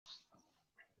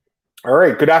All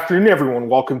right. Good afternoon, everyone.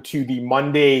 Welcome to the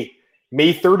Monday,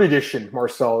 May 3rd edition,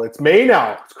 Marcel. It's May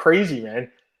now. It's crazy,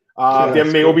 man. Yeah, The it's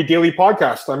MMAOB good. Daily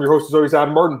Podcast. I'm your host, as always,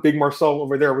 Adam Martin. Big Marcel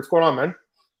over there. What's going on, man?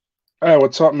 Hey,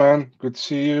 what's up, man? Good to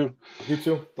see you. You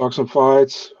too? Talk some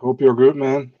fights. Hope you're good,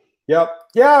 man. Yep.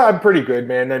 Yeah, I'm pretty good,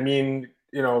 man. I mean,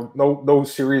 no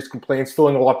serious complaints.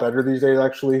 Feeling a lot better these days,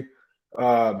 actually.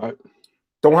 Uh, Right?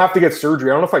 don't have to get surgery.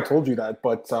 I don't know if I told you that,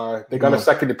 but they got a No.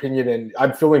 second opinion, and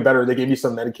I'm feeling better. They gave me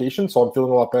some medication, so I'm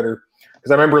feeling a lot better. Because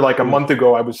I remember like a Good. month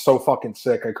ago, I was so fucking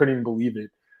sick. I couldn't even believe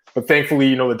it. But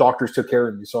thankfully, the doctors took care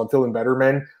of me, so I'm feeling better,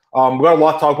 man. We got a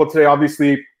lot to talk about today.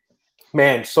 Obviously,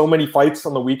 man, so many fights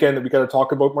on the weekend that we got to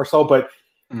talk about, Marcel. But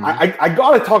Mhm. I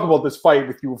got to talk about this fight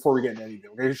with you before we get into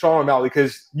anything. Okay, Sean O'Malley,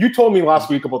 because you told me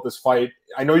last week about this fight.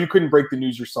 I know you couldn't break the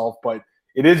news yourself, but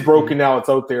it is Mhm. broken now. It's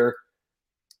out there.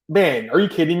 Man, are you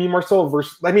kidding me, Marcel?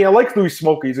 I mean, I like Louis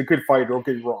Smokey. He's a good fighter. Don't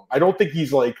get me wrong. I don't think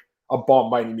he's like a bomb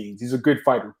by any means. He's a good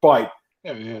fighter. But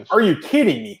Yeah, yes. are you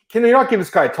kidding me? Can they not give this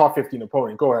guy a top 15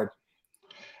 opponent? Go ahead.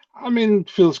 I mean, it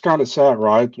feels kind of sad,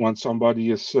 right? When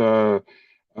somebody is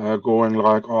going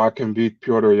like, "Oh, I can beat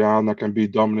Piotr Jan, I can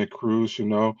beat Dominic Cruz,"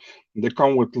 They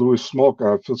come with Louis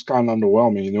Smolka. It feels kind of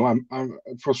underwhelming, I'm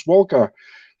for Smolka.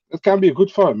 It can be a good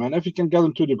fight, man. If he can get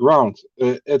him to the ground,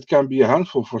 it can be a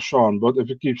handful for Sean. But if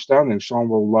he keeps standing, Sean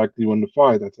will likely win the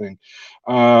fight, I think.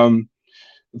 Um,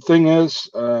 The thing is,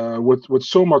 with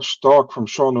so much talk from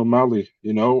Sean O'Malley,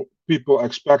 people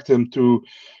expect him to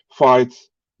fight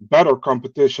better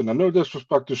competition. And no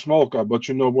disrespect to Smolka, but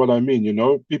you know what I mean.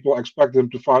 People expect him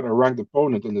to fight a ranked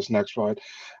opponent in this next fight,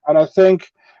 and I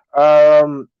think,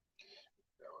 um,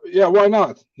 yeah, why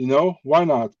not? Why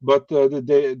not? But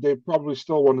they probably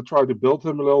still want to try to build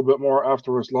him a little bit more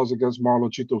after his loss against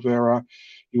Marlon Chito Vera.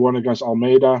 He won against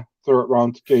Almeida, third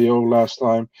round KO last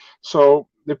time. So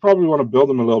they probably want to build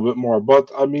him a little bit more. But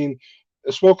I mean,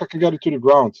 Smolka can get it to the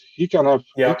ground. He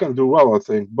Yeah. can do well, I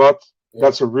think. But Yeah.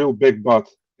 that's a real big but.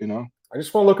 I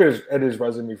just want to look at his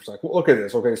resume for a second. Look at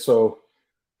this. Okay, so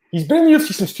he's been in the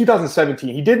UFC since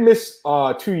 2017. He did miss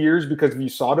 2 years because of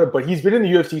USADA, but he's been in the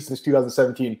UFC since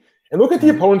 2017. And look at the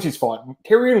Mhm. opponents he's fought.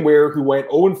 Terrion Ware, who went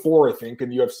 0-4, I think, in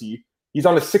the UFC. He's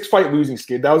on a 6-fight losing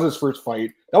skid. That was his first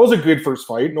fight. That was a good first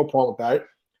fight. No problem with that.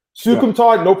 Yeah.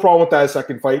 Sukumtad, no problem with that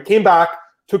second fight. Came back,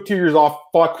 took 2 years off,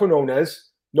 fought Quinones,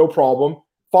 no problem.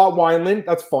 Fought Wineland,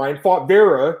 that's fine. Fought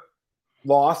Vera,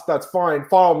 lost, that's fine.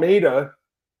 Fought Almeida,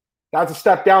 that's a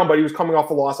step down, but he was coming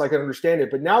off a loss. I can understand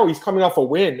it. But now he's coming off a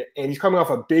win, and he's coming off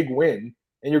a big win,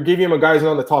 and you're giving him a guy who's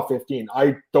on the top 15.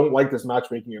 I don't like this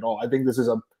matchmaking at all. I think this is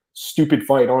a stupid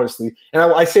fight, honestly. And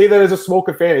I say that as a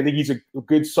Smoka fan. I think he's a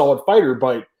good, solid fighter,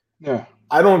 but Yeah.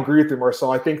 I don't agree with him,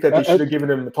 Marcel. I think that they should It, have given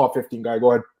him the top 15 guy.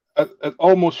 Go ahead. it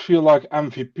almost feel like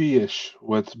MVP-ish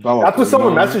with That's what Bellator,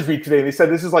 someone messaged me today. They said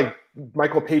this is like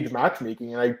Michael Page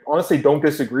matchmaking, and I honestly don't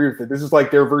disagree with it. This is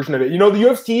like their version of it. The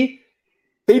UFC,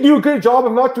 they do a good job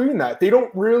of not doing that. They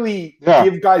don't really Yeah.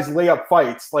 give guys layup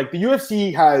fights. Like the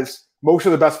UFC has most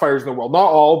of the best fighters in the world,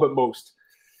 not all, but most.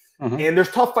 Mhm. And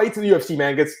there's tough fights in the UFC,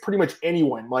 man. Against pretty much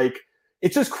anyone. Like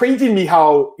it's just crazy to me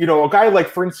how a guy like,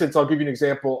 for instance, I'll give you an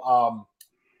example.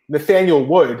 Nathaniel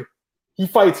Wood, he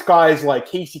fights guys like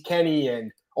Casey Kenny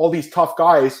and all these tough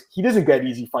guys. He doesn't get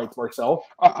easy fights, Marcel.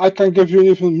 I can give you an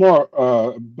even more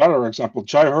better example.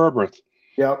 Jai Herbert.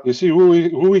 Yeah, You see who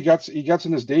he gets? He gets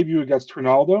in his debut against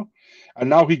Trinaldo, and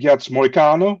now he gets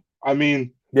Moicano. I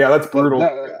mean, yeah, that's brutal.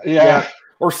 yeah, Yeah.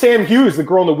 Or Sam Hughes, the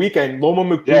girl on the weekend, Loma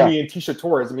yeah, McBoonie and Tisha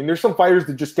Torres. I mean, there's some fighters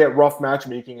that just get rough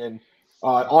matchmaking. And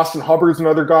Austin Hubbard's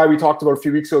another guy we talked about a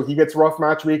few weeks ago. He gets rough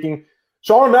matchmaking.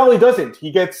 Sean O'Malley doesn't.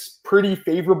 He gets pretty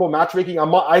favorable matchmaking.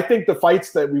 I think the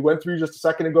fights that we went through just a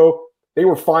second ago, they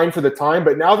were fine for the time.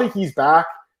 But now that he's back,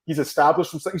 he's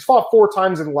established himself. He's fought 4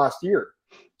 times in the last year.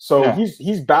 So yeah.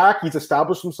 he's back. He's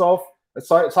established himself.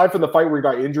 Aside from the fight where he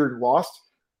got injured and lost,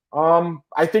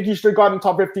 I think he should have gotten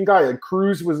top 15 guy. And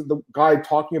Cruz was the guy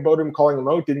talking about him, calling him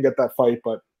out. Didn't get that fight,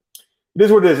 but it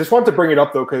is what it is. Just wanted to bring it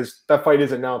up though because that fight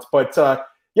is announced. But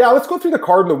yeah, let's go through the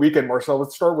card in the weekend, Marcel.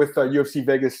 Let's start with UFC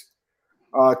Vegas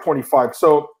 25.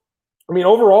 So I mean,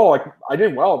 overall, like I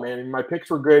did well, man. I mean, my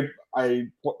picks were good.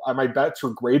 My bets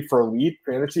were great for Elite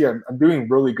Fantasy. I'm doing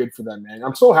really good for them, man.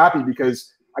 I'm so happy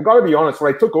because I got to be honest.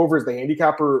 When I took over as the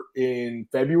handicapper in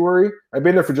February, I've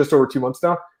been there for just over 2 months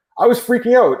now. I was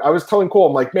freaking out. I was telling Cole,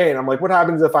 I'm like, what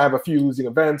happens if I have a few losing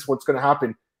events? What's going to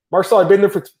happen? Marcel, I've been there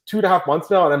for 2.5 months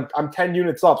now, and I'm 10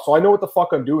 units up, so I know what the fuck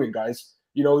I'm doing, guys.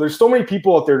 There's so many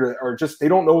people out there that are just they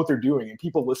don't know what they're doing, and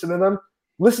people listen to them.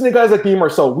 Listen to guys like me,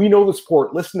 Marcel. We know the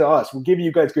sport. Listen to us. We'll give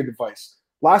you guys good advice.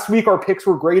 Last week, our picks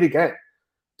were great again.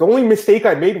 The only mistake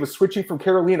I made was switching from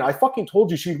Carolina. I fucking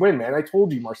told you she'd win, man. I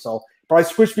told you, Marcel. But I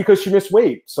switched because she missed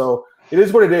weight. So it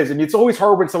is what it is. I mean, it's always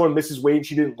hard when someone misses weight and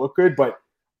she didn't look good, but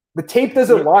the tape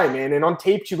doesn't lie, man. And on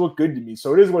tape, she looked good to me.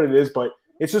 So it is what it is. But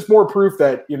it's just more proof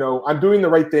that, you know, I'm doing the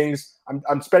right things.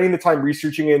 I'm spending the time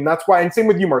researching it. And that's why, and same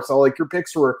with you, Marcel, like your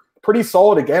picks were pretty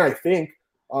solid again, I think.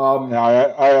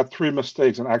 Yeah, I had 3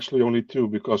 mistakes and actually only 2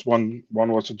 because one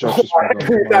was a judge's.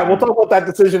 Yeah, we'll talk about that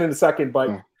decision in a second.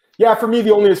 But yeah, for me,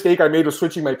 the only mistake I made was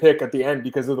switching my pick at the end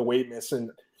because of the weight miss.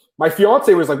 And my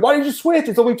fiance was like, "Why did you switch?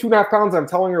 It's only 2.5 pounds." I'm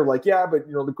telling her, like, "Yeah, but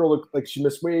you know, the girl looked like she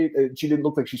missed weight. And she didn't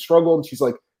look like she struggled." And she's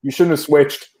like, "You shouldn't have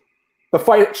switched." The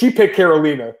fight, she picked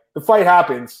Carolina. The fight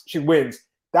happens, she wins.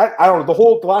 That I don't know.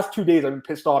 The last 2 days I've been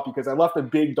pissed off because I left a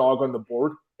big dog on the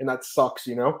board, and that sucks,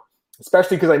 you know.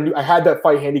 Especially because I knew I had that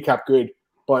fight handicapped good,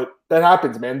 but that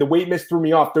happens, man. The weight miss threw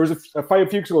me off. There was a fight a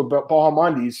few weeks ago about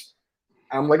Bahamondes.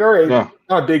 I'm like, all right,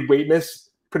 not a big weight miss.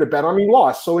 Put a bet on me,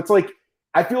 lost. So it's like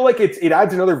I feel like it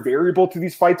adds another variable to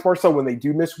these fights, Marcel, when they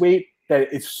do miss weight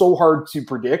that it's so hard to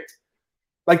predict.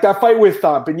 Like that fight with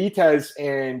Benitez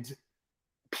and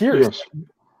Pierce. Yes.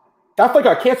 That fight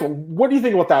got canceled. What do you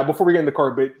think about that before we get in the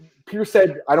card? But Pierce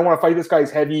said, I don't want to fight this guy.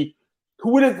 He's heavy.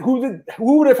 Who would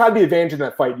have had the advantage in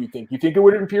that fight, do you think? You think it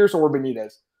would have been Pierce or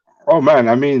Benitez? Oh, man,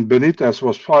 I mean, Benitez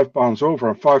was 5 pounds over,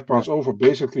 and 5 pounds over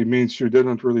basically means you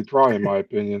didn't really try, in my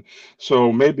opinion.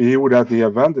 So maybe he would have the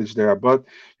advantage there, but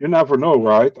you never know,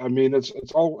 right? I mean, it's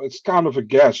kind of a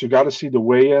guess. You got to see the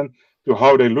weigh-in to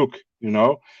how they look, you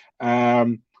know.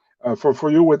 For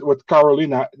you with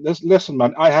Carolina, listen,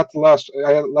 man. I had last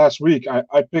week.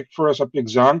 I picked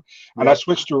Zhang, and I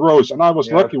switched to Rose, and I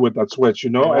was lucky with that switch, you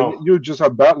know. And you just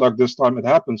had bad luck this time. It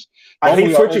happens. I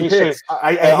hate switching picks.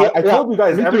 I told you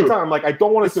guys every time. I'm like, I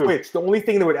don't want to switch. The only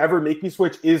thing that would ever make me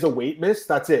switch is a weight miss.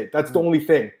 That's it. That's the only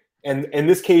thing. And in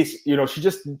this case, you know, she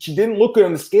didn't look good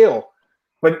on the scale.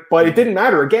 But it didn't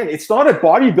matter. Again, it's not a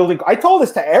bodybuilding. I tell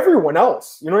this to everyone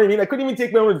else. You know what I mean? I couldn't even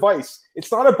take my own advice.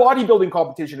 It's not a bodybuilding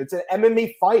competition. It's an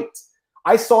MMA fight.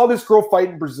 I saw this girl fight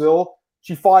in Brazil.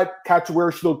 She fought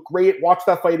Cachoeira. She looked great. Watched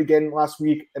that fight again last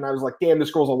week, and I was like, damn, this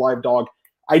girl's a live dog.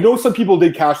 I know some people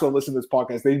did cash that listen to this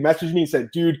podcast. They messaged me and said,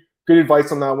 dude, good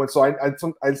advice on that one. So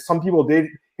some people did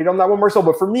hit on that one, Marcel.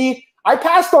 But for me, I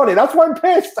passed on it. That's why I'm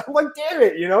pissed. I'm like, damn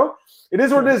it, you know? It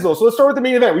is what it is, though. So let's start with the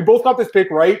main event. We both got this pick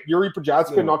right. Yuri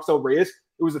Prochazka knocks out Reyes.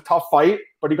 It was a tough fight,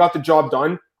 but he got the job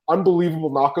done. Unbelievable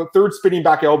knockout. Third spinning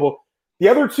back elbow. The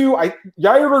other two,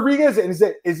 Yair Rodriguez, and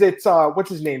is it what's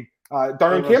his name?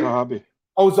 Dong Kim? Zahabi.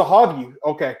 Oh, Zahabi.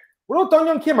 Okay. What about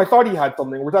Dong Kim? I thought he had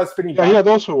something. Was that spinning back? Yeah, he had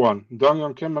also one.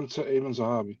 Dong Kim and even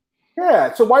Zahabi.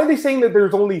 Yeah. So why are they saying that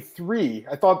there's only 3?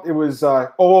 I thought it was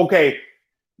okay.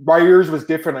 Yair's was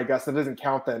different, I guess. That doesn't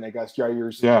count then, I guess.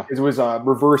 Yair's. Yeah. It was a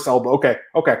reverse elbow. Okay.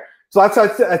 So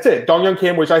that's it. Dong Young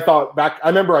Kim, which I thought back. I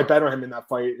remember I bet on him in that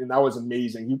fight, and that was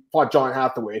amazing. He fought John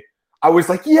Hathaway. I was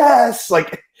like, yes!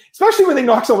 Like, especially when they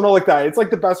knock someone out like that. It's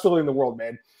like the best feeling in the world,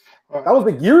 man. That was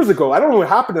like years ago. I don't know what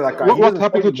happened to that guy. What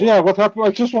happened to what happened? I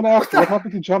just want to ask what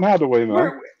happened to John Hathaway,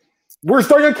 man? Where's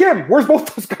Dong Young Kim? Where's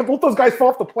both those guys? Both those guys fell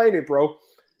off the planet, bro.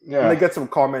 Yeah. And they get some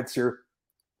comments here.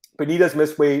 Benitez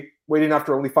missed weight. Waiting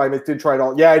after only 5 minutes, didn't try it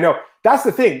all. Yeah, I know. That's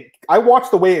the thing. I watched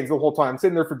the weigh-ins the whole time. I'm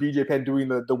sitting there for BJ Penn doing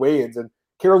the weigh-ins, and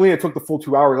Carolina took the full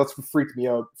 2 hours. That's what freaked me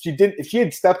out. If she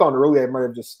had stepped on early, I might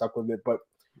have just stuck with it. But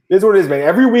it is what it is, man.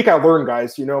 Every week I learn,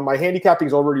 guys. You know, my handicapping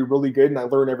is already really good, and I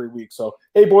learn every week. So,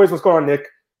 hey, boys, what's going on, Nick?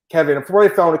 Kevin, from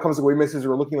what I found when it comes to weight misses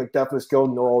or looking like definitely skilled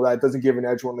and all that, it doesn't give an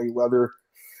edge one like leather.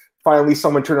 Finally,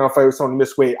 someone turned out a fight with someone who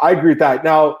missed weight. I agree with that.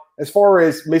 Now, as far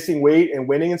as missing weight and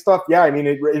winning and stuff, yeah, I mean,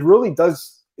 it really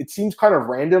does. It seems kind of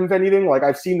random, if anything. Like,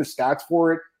 I've seen the stats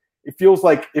for it. It feels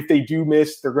like if they do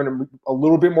miss, they're going to be a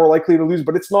little bit more likely to lose,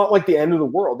 but it's not like the end of the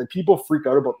world. And people freak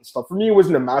out about this stuff. For me, it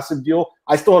wasn't a massive deal.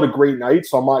 I still had a great night,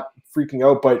 so I'm not freaking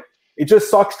out, but it just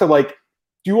sucks to, like,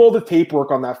 do all the tape work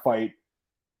on that fight,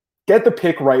 get the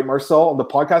pick right, Marcel, on the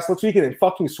podcast last week, and then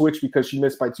fucking switch because she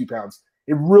missed by 2 pounds.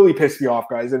 It really pissed me off,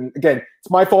 guys. And again, it's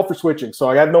my fault for switching, so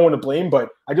I had no one to blame, but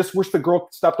I just wish the girl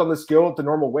stepped on the scale at the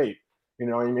normal weight. You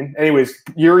know what I mean? Anyways,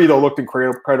 Yuri, though, looked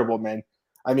incredible, man.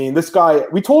 I mean, this guy,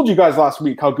 we told you guys last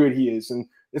week how good he is. And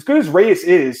as good as Reyes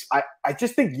is, I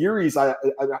just think Yuri's at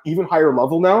an even higher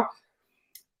level now.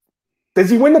 Does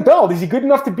he win the belt? Is he good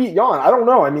enough to beat Jan? I don't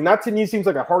know. I mean, that to me seems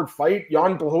like a hard fight.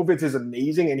 Jan Blachowicz is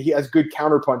amazing, and he has good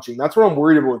counterpunching. That's what I'm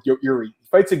worried about with Yuri. He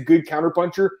fights a good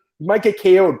counterpuncher. He might get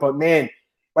KO'd, but man,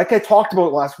 like I talked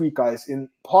about last week, guys, in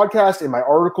podcasts, in my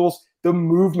articles, the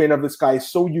movement of this guy is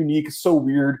so unique, so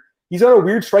weird. He's got a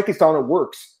weird striking style and it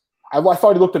works. I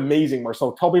thought he looked amazing,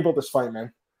 Marcel. Tell me about this fight,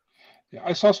 man. Yeah,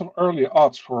 I saw some early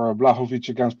odds for Blachowicz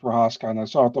against Prohaska, and I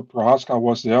saw that Prohaska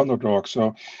was the underdog.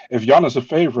 So if Jan is a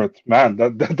favorite, man,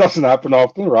 that doesn't happen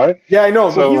often, right? Yeah, I know.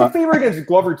 Well, So he's a favorite against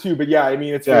Glover too, but yeah, I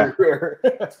mean, it's yeah, very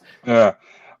rare. yeah.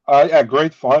 Yeah,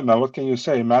 great fight, man. What can you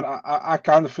say, man? I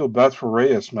kind of feel bad for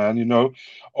Reyes, man.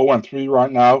 0-3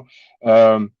 right now.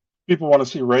 Um, People want to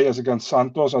see Reyes against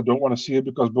Santos. I don't want to see it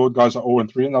because both guys are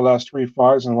 0-3 in the last three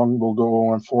fights, and one will go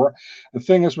 0-4. The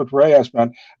thing is with Reyes,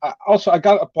 man. I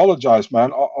gotta apologize,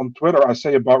 man. On Twitter, I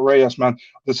say about Reyes, man.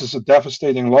 This is a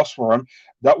devastating loss for him.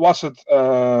 That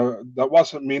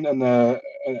wasn't mean in a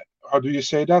how do you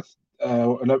say that?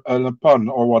 In a pun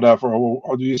or whatever,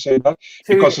 or do you say that?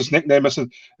 Because his nickname is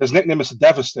a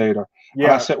Devastator, and I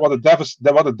Yeah, said what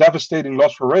a devastating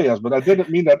loss for Reyes, but I didn't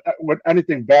mean that with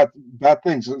anything bad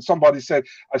things. And somebody said,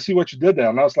 "I see what you did there,"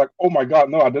 and I was like, "Oh my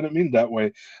God, no, I didn't mean that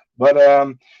way." But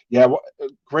yeah,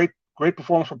 great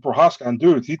performance from Prohaska, and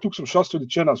dude, he took some shots to the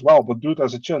chin as well. But dude,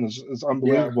 as a chin is yeah.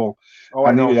 unbelievable, Oh, I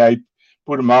and know. he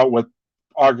put him out with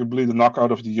arguably the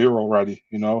knockout of the year already.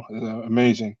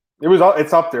 Amazing.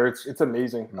 It's up there. It's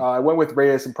amazing. I went with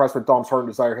Reyes, impressed with Dom's heart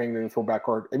and desire hanging in the full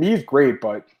backcourt. I mean, he's great,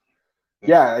 but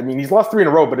yeah, I mean, he's lost 3 in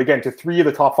a row. But again, to 3 of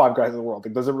the top 5 guys in the world,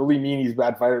 it doesn't really mean he's a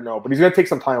bad fighter. No, but he's gonna take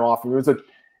some time off. I mean,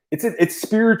 it's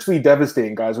spiritually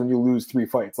devastating, guys, when you lose 3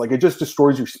 fights. Like, it just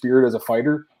destroys your spirit as a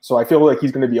fighter. So I feel like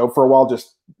he's going to be out for a while.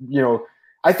 Just,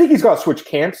 I think he's got to switch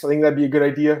camps. I think that'd be a good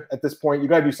idea at this point. You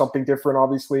got to do something different,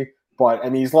 obviously. But I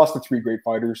mean, he's lost to 3 great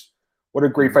fighters. What a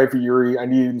great fight for Yuri. I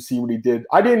needed to see what he did.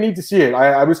 I didn't need to see it.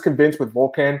 I was convinced with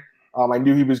Volkan. I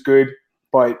knew he was good.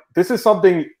 But this is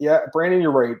something, yeah, Brandon,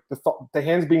 you're right. The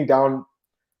hands being down,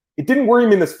 it didn't worry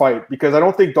me in this fight because I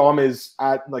don't think Dom is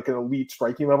at like an elite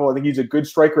striking level. I think he's a good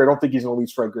striker. I don't think he's an elite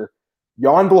striker.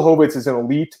 Jan Blachowicz is an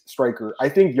elite striker. I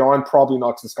think Jan probably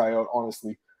knocks this guy out,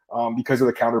 honestly, because of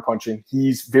the counterpunching.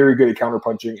 He's very good at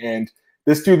counterpunching, and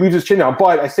this dude leaves his chin down.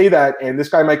 But I say that, and this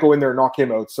guy might go in there and knock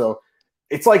him out. So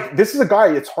it's like, this is a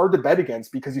guy it's hard to bet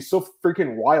against because he's so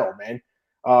freaking wild, man.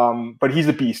 But he's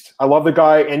a beast. I love the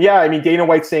guy. And yeah, I mean, Dana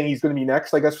White's saying he's going to be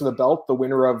next, I guess, for the belt, the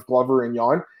winner of Glover and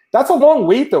Jan. That's a long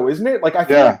wait, though, isn't it? Like, I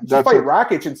feel like you should fight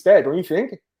Rakic instead, don't you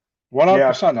think?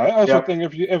 100%. I also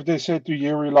think if they say to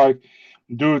Yuri, like,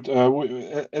 dude,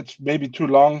 it's maybe too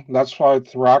long, let's fight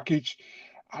Rakic,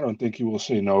 I don't think he will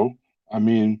say no. I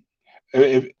mean,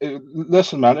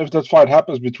 listen, man, if that fight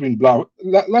happens between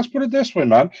let's put it this way,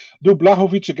 man. Do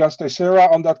Blachowicz against Teixeira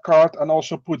on that card and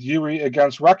also put Yuri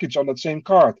against Rakic on that same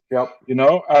card. Yep.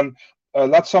 And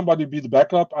let somebody be the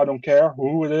backup. I don't care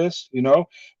who it is,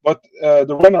 but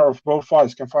the winner of both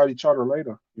fights can fight each other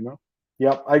later,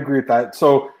 Yep, I agree with that.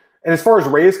 So, and as far as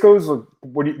Reyes goes,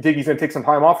 what do you think, he's going to take some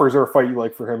time off, or is there a fight you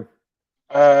like for him?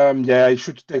 Yeah, he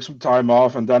should take some time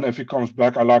off, and then if he comes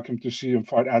back, I like him to see him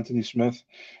fight Anthony Smith.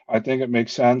 I think it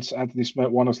makes sense. Anthony Smith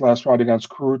won his last fight against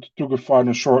Crute, took a fight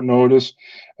on short notice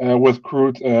with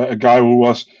Crute, a guy who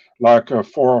was like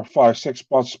 4, 5, 6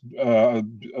 spots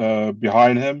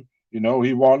behind him.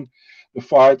 He won the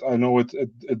fight. I know it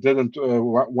didn't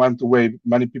went the way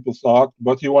many people thought,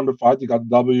 but he won the fight. He got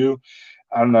the W,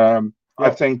 and I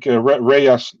think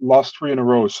Reyes lost 3 in a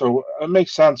row, so it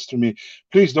makes sense to me.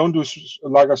 Please don't do,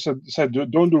 like I said,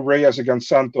 don't do Reyes against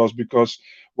Santos, because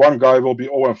one guy will be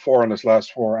 0-4 in his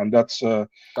last 4, and that's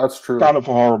true. Kind of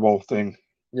a horrible thing.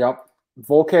 Yep.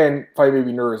 Volkan fight made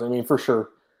me nervous. I mean, for sure.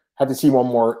 Had to see one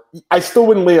more. I still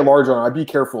wouldn't lay a large on him. I'd be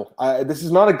careful. This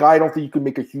is not a guy I don't think you can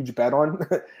make a huge bet on.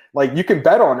 Like, you can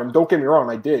bet on him. Don't get me wrong.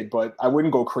 I did, but I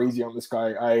wouldn't go crazy on this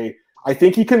guy. I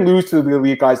think he can lose to the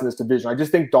elite guys in this division. I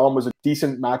just think Dom was a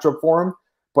decent matchup for him.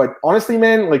 But honestly,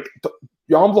 man, like,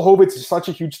 Jan Blachowicz is such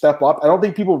a huge step up. I don't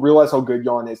think people realize how good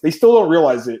Jan is. They still don't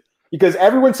realize it because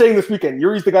everyone's saying this weekend,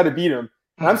 Yuri's the guy to beat him.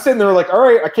 And I'm sitting there like, all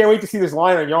right, I can't wait to see this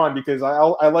line on Jan because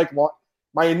I like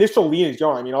my initial lean is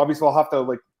Jan. I mean, obviously I'll have to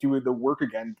like do the work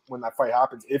again when that fight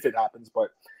happens, if it happens.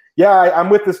 But yeah, I'm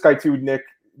with this guy too, Nick,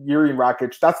 Yuri and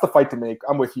Rakic. That's the fight to make.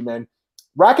 I'm with you, man.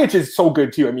 Rakic is so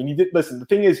good too. I mean, the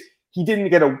thing is, he didn't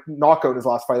get a knockout in his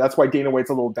last fight. That's why Dana White's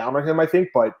a little down on him, I think.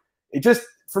 But it just,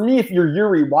 for me, if you're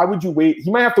Yuri, why would you wait?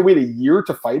 He might have to wait a year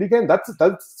to fight again. That's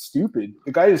stupid.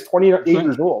 The guy is 28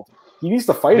 years old. He needs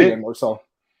to fight again, Marcel.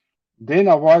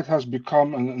 Dana White has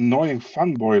become an annoying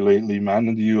fanboy lately, man,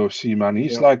 in the UFC, man.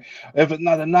 He's like, if it's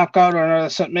not a knockout or a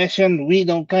submission, we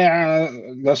don't care.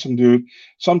 Listen, dude,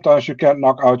 sometimes you can't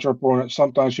knock out your opponent.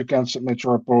 Sometimes you can't submit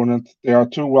your opponent. They are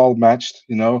too well matched,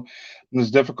 and it's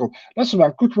difficult. Listen,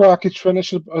 man, could Rakic finish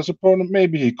his opponent?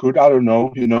 Maybe he could. I don't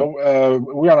know,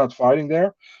 we are not fighting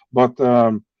there. But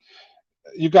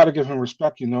you got to give him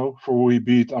respect, for who he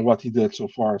beat and what he did so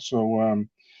far. So,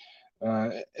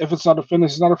 If it's not a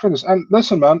finish, it's not a finish. And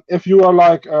listen, man, if you are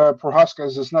like Prohaska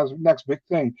is this next big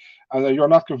thing, and you're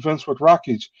not convinced with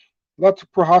Rakic, let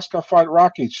Prohaska fight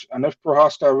Rakic. And if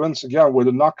Prohaska wins again with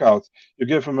a knockout, you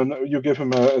give him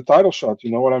a title shot.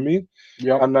 You know what I mean?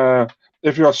 Yep. And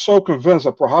if you are so convinced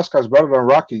that Prohaska is better than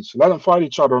Rakic, let them fight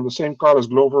each other on the same card as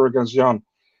Glover against Jan.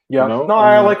 Yeah. You know? No,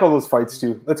 I like all those fights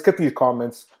too. Let's get these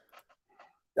comments.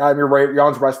 You're right.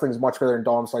 Jan's wrestling is much better than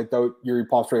Dom's. I doubt Yuri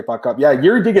pops right back up. Yeah,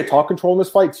 Yuri did get top control in this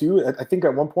fight too. I think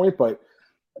at one point, but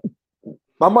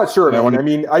I'm not sure. Yeah, I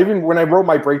mean, when I wrote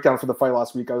my breakdown for the fight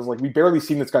last week, I was like, we barely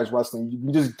seen this guy's wrestling.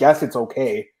 You just guess it's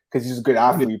okay because he's a good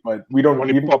athlete, but we don't.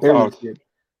 When he popped out,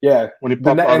 yeah. When he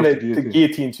popped out the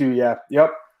guillotine too. Yeah.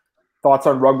 Yep. Thoughts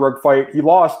on Rug fight? He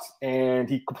lost, and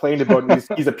he complained about it.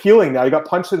 He's appealing now. He got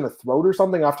punched in the throat or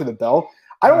something after the bell.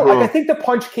 I don't. I think the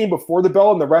punch came before the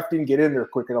bell, and the ref didn't get in there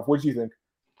quick enough. What do you think?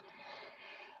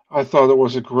 I thought it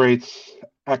was a great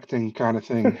acting kind of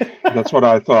thing. That's what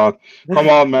I thought. Come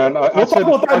on, man. We'll talk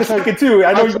about that in a second too.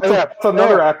 I know that's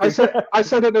another acting. I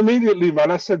said it immediately, man.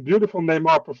 I said beautiful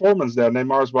Neymar performance there.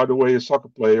 Neymar is, by the way, a soccer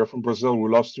player from Brazil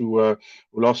who loves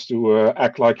to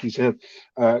act like he's hit.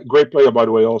 Great player, by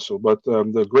the way, also. But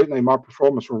the great Neymar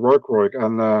performance from Roykroyk,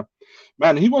 and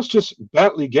man, he was just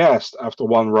badly gassed after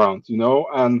one round, you know,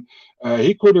 and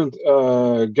he couldn't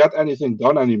get anything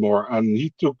done anymore, and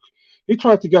he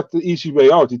tried to get the easy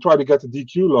way out. He tried to get the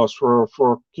DQ loss for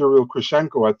Kirill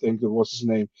Krishenko, I think it was his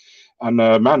name. And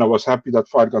man, I was happy that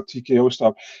fight got TKO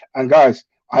stuff. And guys,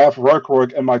 I have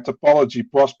Roykroyk in my topology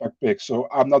prospect pick, so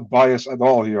I'm not biased at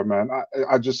all here, man.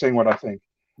 I'm just saying what I think.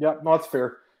 Yeah, no, that's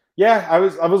fair. Yeah, I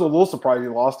was a little surprised he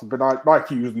lost, but not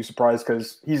hugely surprised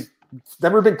because he's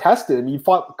never been tested. I mean, he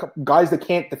fought guys that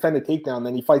can't defend a takedown,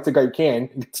 then he fights a guy who can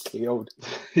and gets KO'd.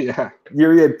 Yeah.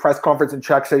 Yuri had press conference in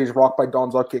Czech, said he's rocked by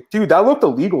Dom's up kick. Dude, that looked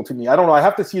illegal to me. I don't know. I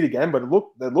have to see it again, but it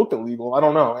looked illegal. I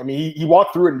don't know. I mean, he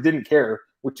walked through it and didn't care,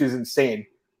 which is insane.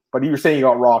 But you were saying he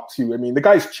got rocked too. I mean, the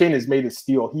guy's chin is made of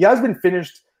steel. He has been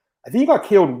finished. I think he got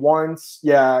KO'd once.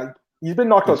 Yeah, he's been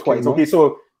knocked out twice. Okay,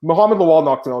 so Muhammad Lawal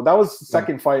knocked him out. That was the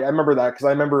second fight. I remember that because I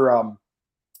remember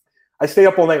I stayed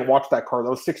up all night and watched that card. That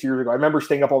was 6 years ago. I remember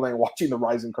staying up all night and watching the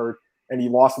Rising card, and he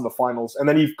lost in the finals. And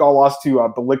then he got lost to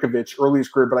Belikovic early in his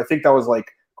career, but I think that was like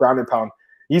ground and pound.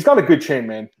 He's got a good chin,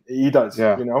 man. He does,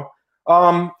 you know.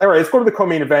 All right, let's go to the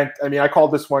co-main event. I mean, I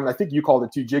called this one. I think you called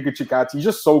it too. Giga Chikadze. He's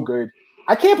just so good.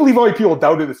 I can't believe how many people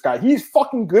doubted this guy. He's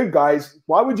fucking good, guys.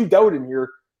 Why would you doubt him here?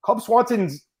 Cub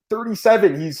Swanson's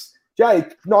 37. He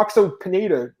knocks out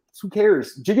Pineda. Who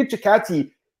cares? Giga Chikadze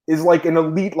is like an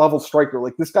elite level striker.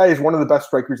 Like, this guy is one of the best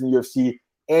strikers in the UFC,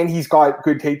 and he's got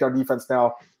good takedown defense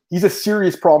now. He's a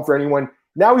serious problem for anyone.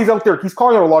 Now he's out there. He's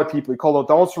calling out a lot of people. He called out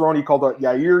Donald Cerrone. He called out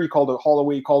Yair. He called out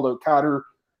Holloway. He called out Katter.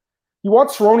 He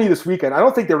wants Cerrone this weekend. I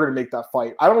don't think they were going to make that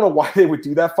fight. I don't know why they would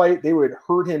do that fight. They would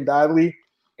hurt him badly.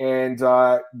 And,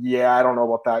 I don't know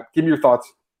about that. Give me your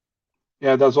thoughts.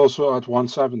 Yeah, that's also at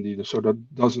 170, so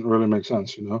that doesn't really make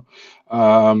sense, you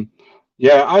know.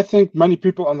 Yeah, I think many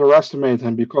people underestimate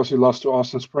him because he lost to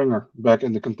Austin Springer back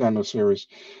in the Contender Series.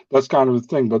 That's kind of the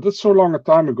thing, but that's so long a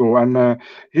time ago. And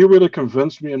he really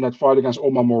convinced me in that fight against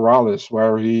Omar Morales,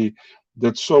 where he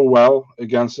did so well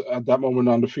against, at that moment,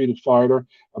 an undefeated fighter.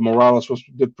 Morales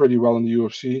did pretty well in the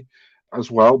UFC as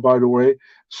well, by the way.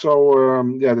 So,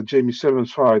 the Jamie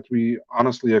Simmons fight, we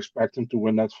honestly expect him to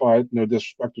win that fight. No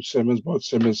disrespect to Simmons, but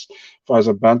Simmons fights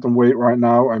at bantamweight right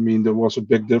now. I mean, there was a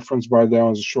big difference by there. It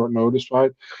was a short notice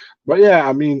fight. But yeah,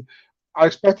 I mean, I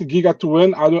expected Giga to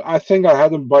win. I think I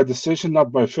had him by decision,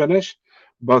 not by finish.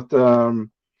 But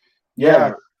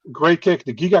great kick,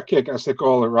 the Giga kick, as they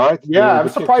call it, right? Yeah, I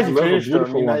was surprised he finished. I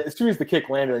mean, as soon as the kick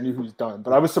landed, I knew he was done.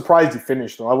 But I was surprised he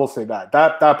finished, though. I will say that.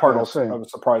 That part I was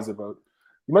surprised about.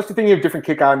 You must be thinking of different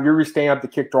kick on. Yuri staying up, the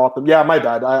kick dropped him. Yeah, my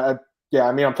bad. I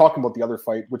mean, I'm talking about the other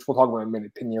fight, which we'll talk about in a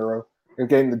minute, Pinheiro. I'm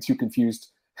getting the two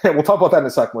confused. We'll talk about that in a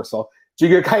sec, Marcel.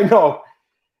 Giga, I know.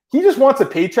 He just wants a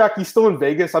paycheck. He's still in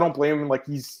Vegas. I don't blame him. Like,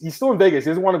 he's still in Vegas. He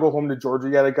doesn't want to go home to Georgia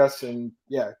yet, I guess. And,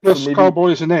 yeah. Plus, so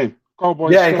Cowboy is a name.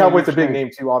 And Cowboy's a big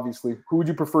name, too, obviously. Who would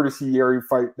you prefer to see Yuri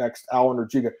fight next, Allen or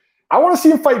Giga? I want to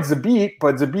see him fight Zabit,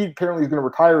 but Zabit apparently is going to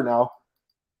retire now.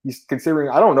 He's considering,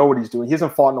 I don't know what he's doing. He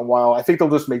hasn't fought in a while. I think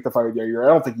they'll just make the fight with Yair. I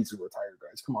don't think he's going to retire,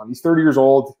 guys. Come on. He's 30 years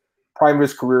old, prime of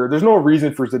his career. There's no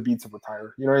reason for Zabit to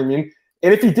retire. You know what I mean?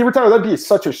 And if he did retire, that'd be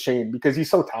such a shame because he's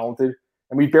so talented.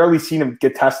 And we've barely seen him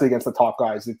get tested against the top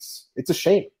guys. It's a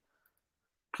shame.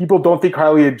 People don't think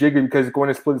highly of Giga because going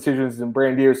to split decisions and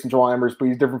Brand Davis and Joel Emers, but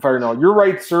he's a different fighter now. You're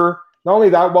right, sir. Not only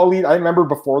that, Waleed, I remember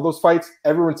before those fights,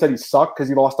 everyone said he sucked because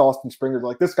he lost to Austin Springer.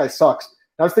 Like, this guy sucks.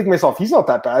 And I was thinking to myself, he's not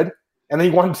that bad. And then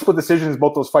he won split decisions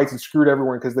both those fights and screwed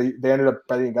everyone because they ended up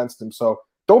betting against him. So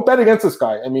don't bet against this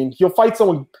guy. I mean, he'll fight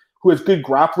someone who has good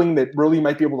grappling that really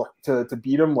might be able to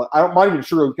beat him. I'm not even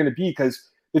sure who it's going to be because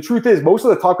the truth is most of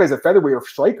the top guys at featherweight are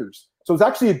strikers. So it's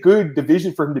actually a good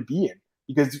division for him to be in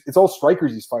because it's all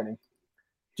strikers he's fighting.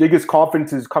 Jigga's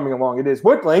confidence is coming along. It is.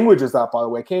 What language is that, by the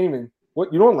way? I can't even.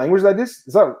 You know what language that is?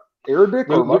 Is that Arabic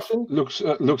or Russian?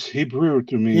 Looks Hebrew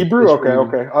to me. Hebrew?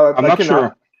 Okay. I'm not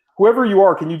sure. Whoever you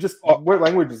are, can you just what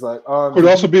language is that? Could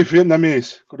also be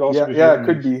Vietnamese. It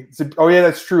could be. Oh yeah,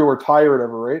 that's true. Or Thai or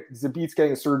whatever, right? Zabit's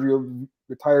getting a surgery,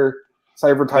 retire,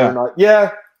 not.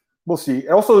 Yeah, we'll see.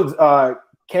 And also,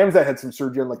 Kamzat had some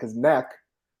surgery on like his neck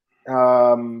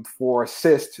for a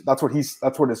cyst. That's what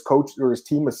his coach or his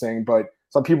team was saying. But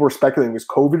some people were speculating it was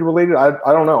COVID related.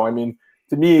 I don't know. I mean,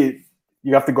 to me,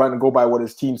 you have to go out and go by what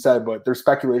his team said. But there's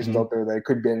speculations out there that it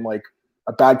could have been like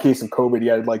a bad case of COVID. He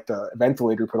had like the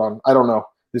ventilator put on. I don't know.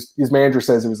 His manager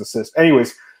says it was a cyst.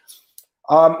 Anyways,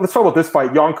 let's talk about this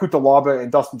fight. Jan Cutelaba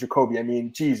and Dustin Jacoby. I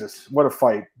mean, Jesus, what a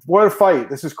fight. What a fight.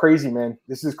 This is crazy, man.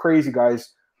 This is crazy,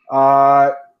 guys.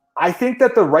 I think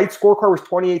that the right scorecard was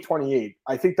 28-28.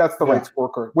 I think that's the right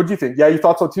scorecard. What do you think? Yeah, you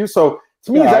thought so too? So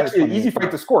to me, it's actually an easy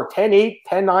fight to score. 10-8,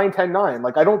 10-9, 10-9.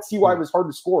 Like, I don't see why it was hard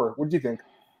to score. What do you think?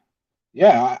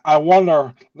 Yeah, I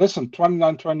wonder. Listen,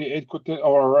 29-28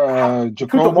 or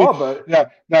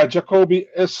Jacoby. Jacoby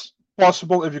is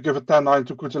possible if you give a 10-9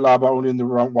 to Cutelaba only in the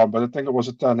round one, but I think it was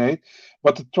a 10-8.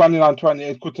 But the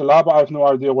 29-28 Cutelaba, I have no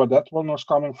idea where that one was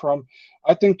coming from.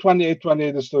 I think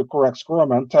 28-28 is the correct score,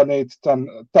 man. 10-8,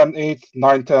 10-8,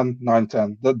 9-10,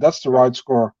 9-10. That's the right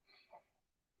score.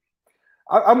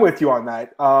 I'm with you on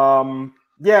that.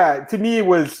 Yeah, to me, it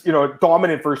was,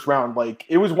 dominant first round. Like,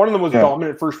 it was one of the most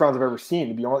dominant first rounds I've ever seen,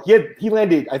 to be honest. He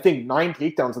landed, I think, 9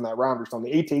 takedowns in that round or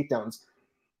something, 8 takedowns.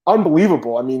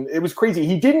 Unbelievable. I mean, it was crazy.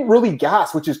 He didn't really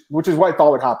gas, which is what I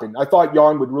thought would happen. I thought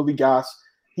Jan would really gas.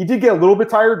 He did get a little bit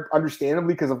tired,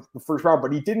 understandably, because of the first round,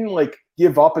 but he didn't, like,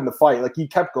 give up in the fight. Like, he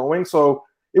kept going. So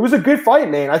it was a good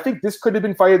fight, man. I think this could have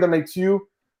been fight of the night too,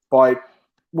 but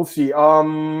we'll see.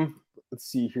 Let's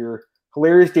see here.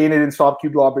 Hilarious Dana didn't stop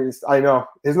Cutelaba. I know.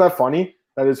 Isn't that funny?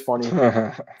 That is funny.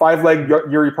 5-leg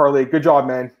Yuri parlay. Good job,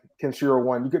 man. Kenshiro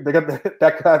won. They got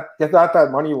that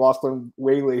money you lost on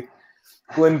Whaley.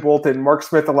 Glenn Bolton. Mark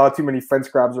Smith allowed too many fence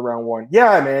grabs around one.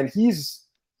 Yeah, man. He's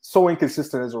so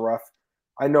inconsistent as a ref.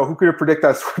 I know. Who could have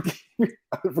predicted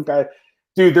that guy?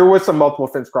 Dude, there was some multiple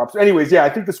fence grabs. Anyways, yeah, I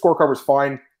think the scorecard was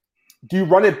fine. Do you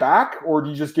run it back or do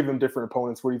you just give them different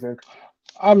opponents? What do you think?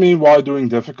 I mean, while doing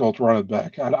difficult, run it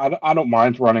back. I don't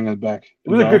mind running it back. It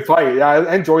was a good fight. Yeah,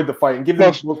 I enjoyed the fight. And give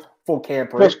them full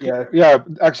camp, right? Yeah,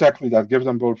 exactly that. Give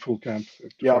them both full camp.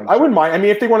 Yeah, I wouldn't mind. I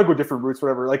mean, if they want to go different routes,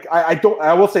 whatever. Like,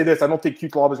 I will say this. I don't think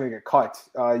Cutelaba is going to get cut.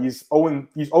 He's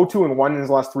 0-2-1 in his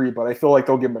last 3, but I feel like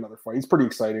they'll give him another fight. He's pretty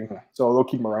exciting, so they'll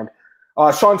keep him around.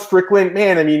 Sean Strickland,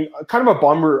 man, I mean, kind of a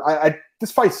bummer.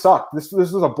 This fight sucked. This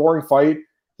was a boring fight.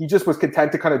 He just was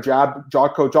content to kind of jab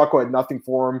Jocko. Jocko had nothing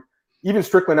for him. Even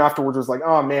Strickland afterwards was like,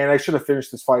 oh, man, I should have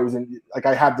finished this fight.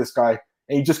 I had this guy,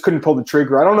 and he just couldn't pull the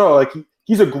trigger. I don't know. Like,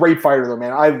 he's a great fighter, though,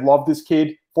 man. I love this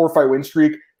kid. 4-fight win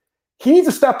streak. He needs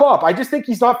to step up. I just think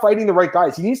he's not fighting the right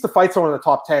guys. He needs to fight someone in the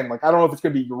top 10. Like, I don't know if it's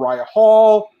going to be Uriah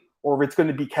Hall or if it's going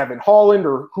to be Kevin Holland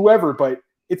or whoever, but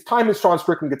it's time that Sean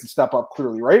Strickland gets to step up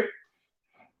clearly, right?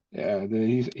 Yeah,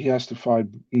 he has to fight.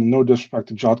 No disrespect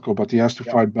to Jotko, but he has to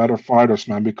fight better fighters,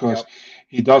 man, because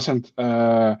he doesn't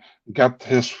get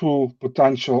his full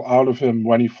potential out of him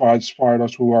when he fights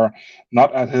fighters who are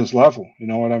not at his level. You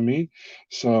know what I mean?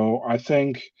 So I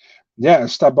think,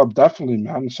 step up definitely,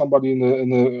 man. Somebody in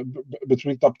the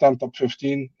between top 10, top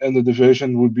 15 in the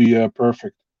division would be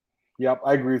perfect. Yep,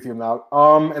 I agree with you on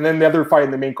that. And then the other fight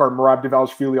in the main card, Merab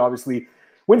Dvalishvili, obviously.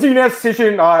 Wins a unanimous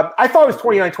decision. I thought it was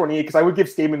 29-28 because I would give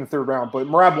Stamen the third round, but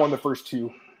Merab won the first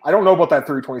 2. I don't know about that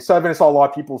 30-27. I saw a lot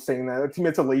of people saying that. To me,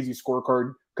 it's a lazy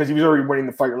scorecard because he was already winning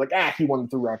the fight. You're like, he won the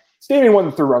third round. Stamen won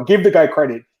the third round. Give the guy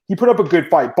credit. He put up a good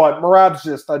fight, but Merab's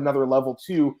just another level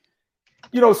too.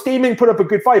 Stamen put up a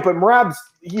good fight, but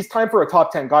he's time for a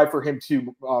top 10 guy for him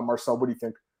too, Marcel. What do you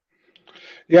think?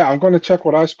 Yeah, I'm going to check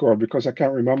what I scored because I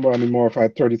can't remember anymore if I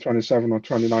had 30-27 or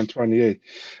 29-28.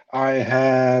 I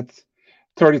had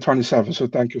 30-27, so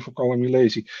thank you for calling me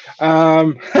lazy.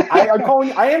 I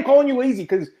am calling you lazy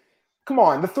because, come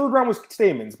on, the third round was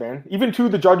Stamen's, man. Even 2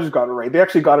 of the judges got it right. They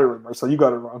actually got it right, so you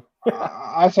got it wrong.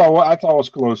 I thought it was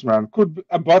close, man.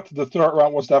 But the third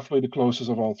round was definitely the closest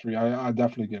of all 3. I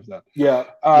definitely give that.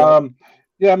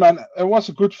 Yeah, man, it was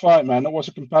a good fight, man. It was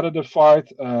a competitive fight.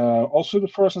 Also, the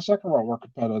first and second round were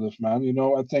competitive, man.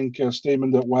 I think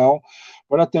Stamen did well.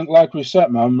 But I think, like we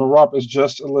said, man, Merab is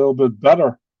just a little bit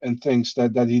better in things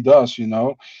that he does, you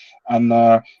know. And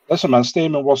listen, man,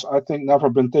 Stamen was, I think, never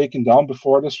been taken down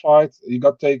before this fight. He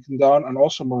got taken down, and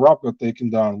also Marab got taken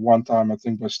down one time, I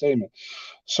think, by Stamen.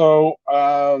 So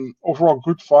overall,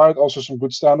 good fight. Also some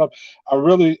good stand-up. I'm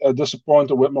really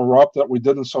disappointed with Marab that we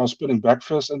didn't saw a spinning back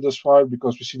fist in this fight,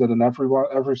 because we see that in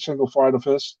every single fight of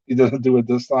his. He didn't do it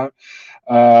this time.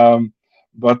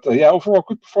 But yeah, overall,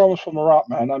 good performance from Marab,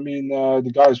 man. I mean,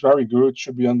 the guy is very good.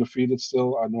 Should be undefeated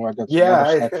still. I know I got a lot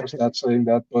of slack for that saying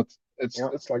that, but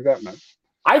it's like that, man.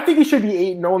 I think he should be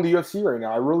 8-0 in the UFC right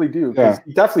now. I really do, because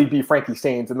he definitely beat Frankie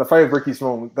Sains, and the fight with Ricky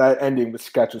Simone, that ending was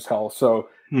sketch as hell. So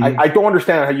I don't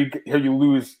understand how you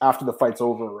lose after the fight's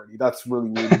over already. That's really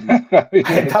weird.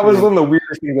 That was one of the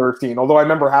weirdest things I've ever seen. Although I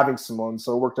remember having Simone,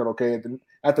 so it worked out okay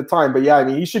at the time. But yeah, I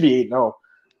mean, he should be 8-0.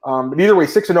 But either way,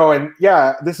 6-0, and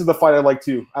yeah, this is the fight I like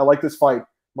too. I like this fight,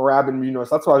 Marab and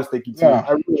Munoz. That's what I was thinking too.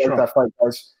 I really like that fight,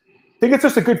 guys. I think it's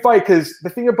just a good fight, because the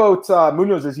thing about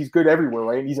Munoz is he's good everywhere,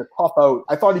 right? And he's a tough out.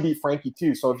 I thought he beat Frankie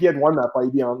too, so if he had won that fight,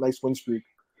 he'd be on a nice win streak.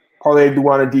 Parlay do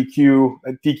want a DQ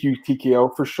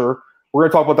TKO for sure. We're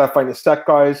gonna talk about that fight in a sec,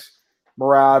 guys.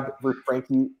 Marab versus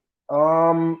Frankie.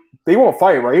 They won't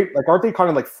fight, right? Like, aren't they kind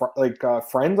of like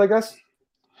friends, I guess?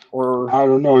 Or I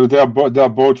don't know. They're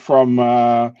both from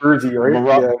Jersey, right?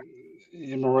 Marab.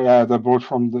 Yeah, they're both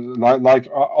from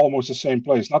almost the same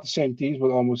place. Not the same teams, but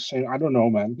almost the same. I don't know,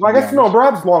 man. Well, I guess no.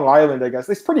 Marab's Long Island. I guess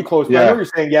it's pretty close. But I know what you're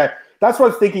saying. Yeah, that's what I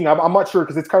was thinking. I'm not sure,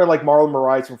 because it's kind of like Marlon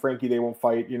Moraes and Frankie. They won't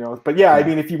fight, you know. But yeah, I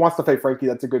mean, if he wants to fight Frankie,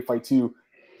 that's a good fight too.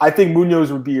 I think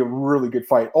Munoz would be a really good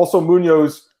fight. Also,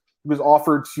 Munoz was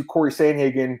offered to Corey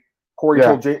Sandhagen. Corey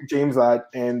told James that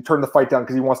and turned the fight down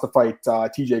because he wants to fight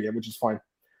TJ again, which is fine.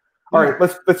 All right,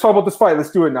 let's talk about this fight.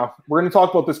 Let's do it now. We're going to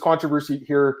talk about this controversy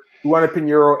here. Luana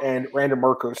Pinheiro and Randa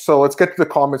Marcos. So let's get to the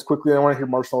comments quickly. I want to hear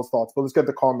Marcel's thoughts, but let's get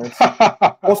the comments.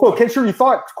 Also, Kensher, you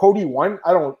thought Cody won?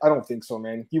 I don't think so,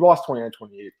 man. He lost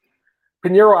 29-28.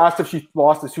 Pinheiro asked if she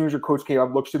lost as soon as her coach came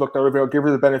up. She looked out. I'll give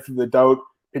her the benefit of the doubt.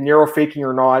 Pinheiro faking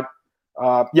or not.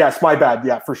 Yes, my bad.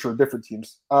 Yeah, for sure. Different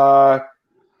teams. Up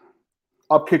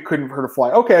kick couldn't hurt a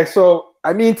fly. Okay, so,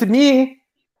 I mean, to me,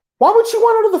 why would she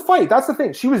want out of the fight? That's the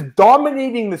thing. She was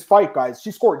dominating this fight, guys.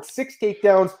 She scored 6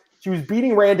 takedowns. She was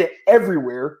beating Randa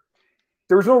everywhere.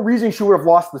 There was no reason she would have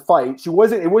lost the fight. It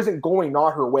wasn't going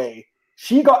not her way.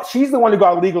 She's the one who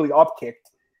got legally up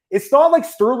kicked. It's not like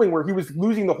Sterling, where he was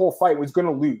losing the whole fight, was going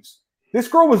to lose. This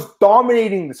girl was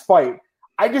dominating this fight.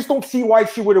 I just don't see why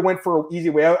she would have went for an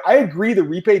easy way out. I agree the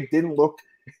replay didn't look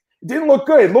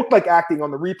good. It looked like acting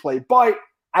on the replay, but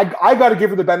I got to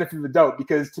give her the benefit of the doubt,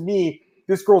 because to me,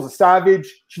 this girl's a savage.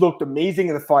 She looked amazing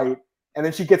in the fight, and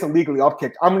then she gets illegally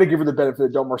upkicked. I'm going to give her the benefit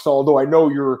of the doubt, Marcel, although I know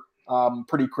you're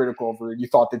pretty critical of her. You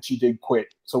thought that she did quit.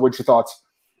 So what's your thoughts?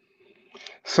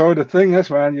 So the thing is,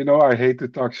 man, you know, I hate to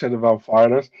talk shit about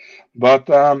fighters, but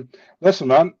listen,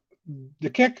 man, the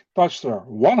kick touched her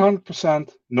 100%,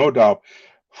 no doubt.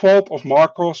 Fault of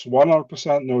Marcos,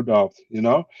 100%, no doubt, you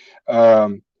know.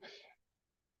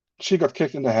 She got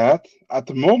kicked in the head. At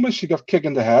the moment she got kicked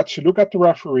in the head, she looked at the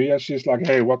referee and she's like,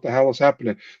 hey, what the hell is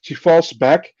happening? She falls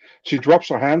back. She drops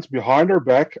her hands behind her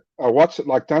back. I watched it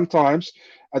like 10 times.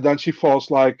 And then she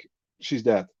falls like she's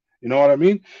dead. You know what I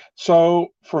mean? So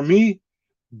for me,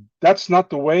 that's not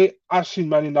the way. I've seen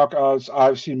many knockouts.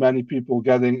 I've seen many people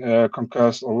getting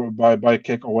concussed or by a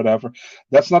kick or whatever.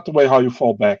 That's not the way how you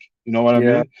fall back. You know what I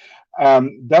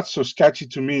mean? That's so sketchy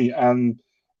to me. And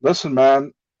listen,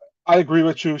 man, I agree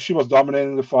with you. She was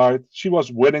dominating the fight. She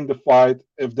was winning the fight.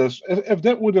 If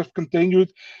that would have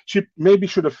continued, she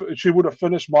would have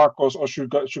finished Marcos, or she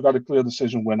got a clear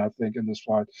decision win, I think, in this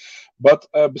fight. But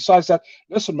besides that,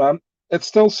 listen, man,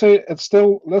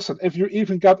 listen. If you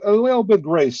even got a little bit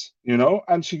grace, you know,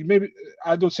 and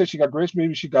I don't say she got grace.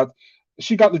 Maybe she got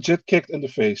legit kicked in the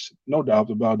face, no doubt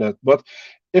about that. But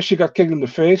if she got kicked in the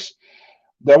face,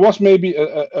 there was maybe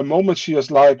a moment she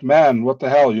was like, man, what the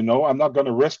hell, you know, I'm not going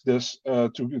to risk this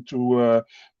to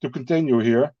continue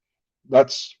here.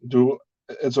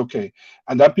 It's okay.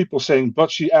 And then people saying, but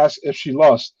she asked if she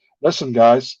lost. Listen,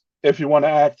 guys, if you want to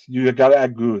act, you got to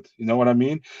act good. You know what I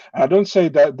mean? And I don't say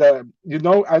that, you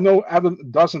know, I know Adam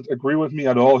doesn't agree with me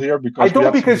at all here, because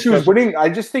because she was winning. I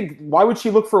just think, why would she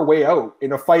look for a way out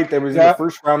in a fight that was in the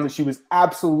first round that she was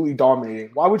absolutely dominating?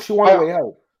 Why would she want a way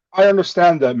out? I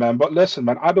understand that, man, but listen,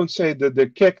 man, I don't say that the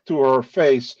kick to her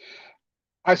face.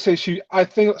 I say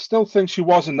still think she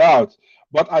wasn't out,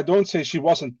 but I don't say she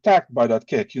wasn't tagged by that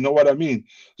kick. You know what I mean?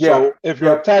 Yeah. So if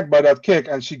you're tagged by that kick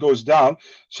and she goes down,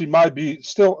 she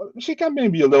can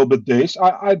maybe a little bit dazed.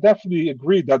 I definitely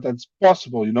agree that that's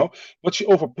possible, you know, but she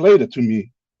overplayed it to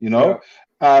me, you know.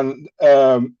 And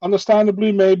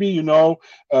understandably, maybe,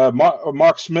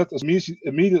 Mark Smith is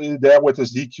immediately there with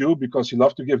his DQ because he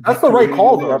loved to give That's the DQ right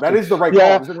call, immediately though. That after. is the right call.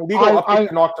 Yeah, It was an illegal upkick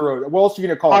to knock her out. What else are you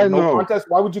going to call it? I No know. contest?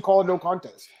 Why would you call it no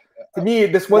contest? To me,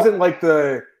 this wasn't like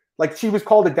she was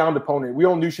called a downed opponent. We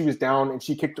all knew she was down, and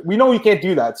she kicked. We know you can't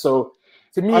do that. So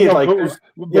to me, know, like, but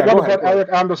what about Eric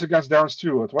Anders against Darren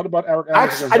Stewart? What about Eric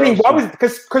Anders against Darren Stewart? why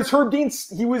was because Herb Dean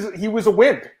he was a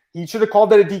wimp. He should have called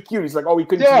that a DQ. He's like, oh, he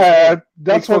couldn't. Yeah,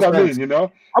 that's what I mean.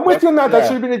 I'm with you on that. That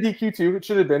should have been a DQ too. It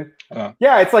should have been.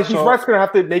 Yeah, it's like these refs going to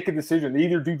have to make a decision. They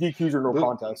either do DQs or no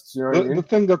contests. You know what I mean? The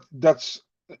thing that's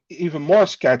even more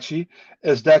sketchy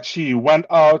is that she went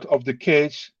out of the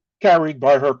cage carried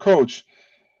by her coach.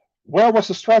 Where was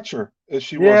the stretcher?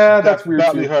 She was that's weird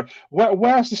badly too. hurt.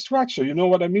 Where's the stretcher? You know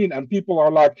what I mean? And people are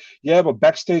like, yeah, but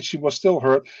backstage she was still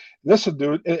hurt. Listen,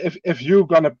 dude, if you're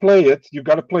gonna play it, you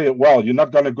gotta play it well. You're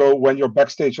not gonna go when you're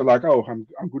backstage. You're like, oh,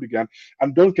 I'm good again.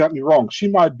 And don't get me wrong, she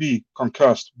might be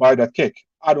concussed by that kick.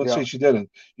 I don't say she didn't,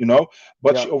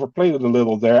 but she overplayed it a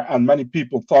little there, and many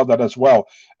people thought that as well.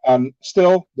 And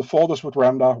still, the fault is with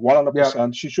Randa,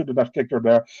 100%. She shouldn't have kicked her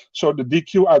there. So the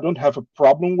DQ, I don't have a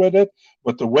problem with it,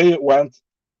 but the way it went,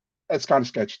 it's kind of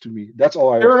sketchy to me. That's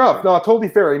all I. Fair enough. No, totally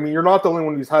fair. I mean, you're not the only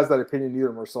one who has that opinion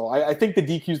either, Marcel. I think the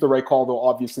DQ is the right call, though.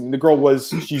 Obviously, the girl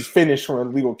she's finished from an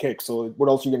illegal kick. So what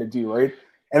else are you going to do, right?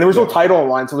 And there was no title on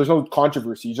line, so there's no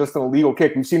controversy. Just an illegal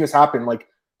kick. We've seen this happen. Like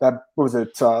that. What was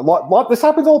it? This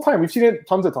happens all the time. We've seen it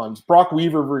tons of times. Brock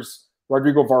Weaver versus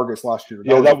Rodrigo Vargas last year.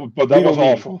 That was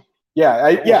awful. Yeah,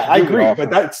 I agree. Awful.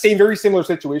 But that very similar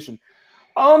situation.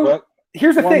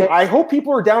 Here's the thing. I hope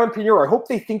people are down on Pinheiro. I hope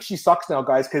they think she sucks now,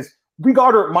 guys, because we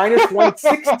got her minus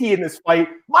 160 in this fight.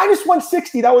 Minus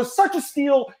 160. That was such a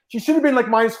steal. She should have been like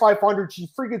minus 500. She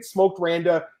freaking smoked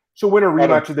Randa. She'll win a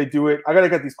rematch if they do it. I got to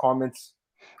get these comments.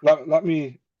 Let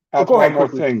me add one more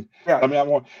thing. Yeah. Let me add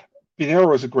one.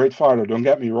 Pinheiro is a great fighter. Don't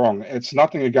get me wrong. It's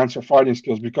nothing against her fighting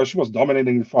skills because she was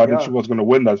dominating the fight and she was going to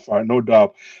win that fight, no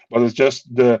doubt. But it's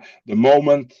just the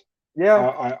moment.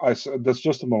 Yeah. That's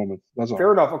just a moment. That's all.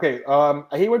 Fair enough. Okay. I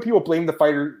hate when people blame the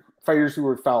fighters who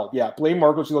were fouled. Yeah. Blame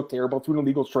Marco. She looked terrible. Threw an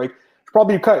illegal strike. She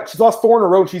probably cut. She's lost 4 in a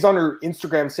row. She's on her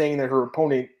Instagram saying that her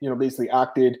opponent, basically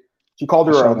acted. She called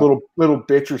her a little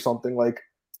bitch or something. Like,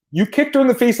 you kicked her in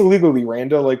the face illegally,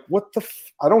 Randa. Like, what the?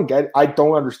 I don't get it. I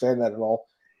don't understand that at all.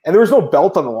 And there was no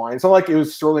belt on the line. It's not like it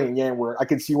was Sterling and Yan where I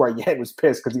could see why Yan was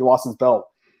pissed because he lost his belt.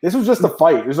 This was just a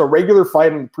fight. It was a regular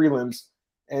fight in the prelims,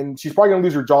 and she's probably going to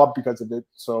lose her job because of it.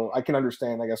 So I can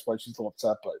understand, I guess, why she's a little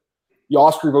upset. But the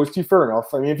Oscar goes to fair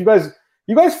enough. I mean, if you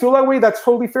guys feel that way, that's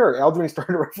totally fair. Aldrin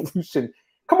started a revolution.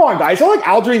 Come on, guys. I like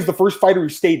Aldrin's the first fighter who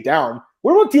stayed down.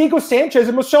 What about Diego Sanchez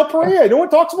and Michelle Pereira? No one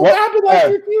talks about what happened last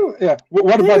year too. Yeah.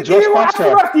 What about Josh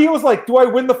Koscheck? He was like, "Do I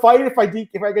win the fight if I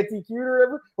get DQ'd or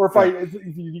whatever, or if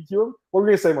you DQ him?" What were we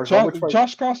gonna say, Marcel?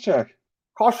 Josh Koscheck.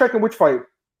 Koscheck in which fight?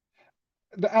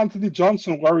 The Anthony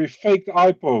Johnson where he faked the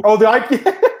eye poke. Oh, the eye.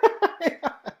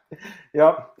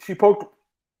 Yep. She poked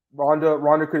Ronda.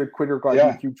 Ronda could have quit her. Got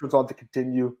DQ'd. Chose on to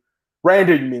continue.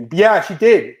 Randa, you mean? Yeah, she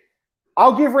did.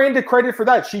 I'll give Randa credit for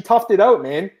that. She toughed it out,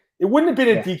 man. It wouldn't have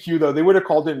been a DQ, though. They would have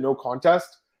called it no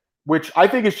contest, which I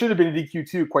think it should have been a DQ,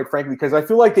 too, quite frankly, because I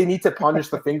feel like they need to punish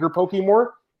the finger poking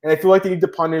more, and I feel like they need to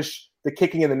punish the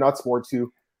kicking in the nuts more,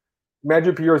 too.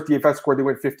 Imagine Pierre's DFS score, they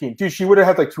went 15. Dude, she would have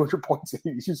had like 200 points.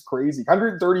 She's crazy.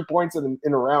 130 points in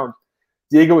a round.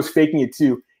 Diego was faking it,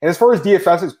 too. And as far as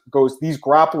DFS goes, these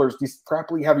grapplers, these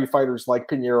grappling heavy fighters like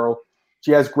Pinheiro,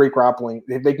 she has great grappling.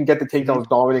 If they can get the takedowns,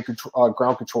 dominant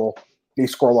ground control, they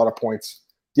score a lot of points.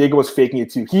 Diego was faking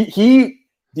it too.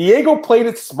 Diego played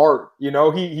it smart.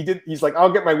 He's like,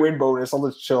 I'll get my win bonus. I'll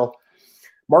just chill.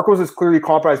 Marcos is clearly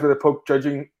compromised with a poke,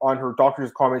 judging on her doctor's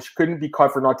comments. She couldn't be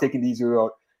cut for not taking the easy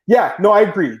route. Yeah, no, I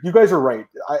agree. You guys are right.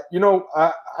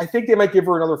 I think they might give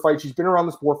her another fight. She's been around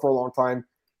the sport for a long time.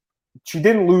 She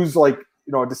didn't lose a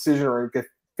decision or get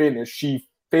finished. She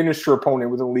finished her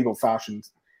opponent with illegal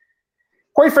fashions.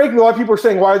 Quite frankly, a lot of people are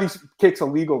saying, why are these kicks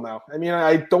illegal now? I mean,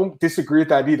 I don't disagree with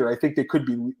that either. I think they could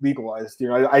be legalized.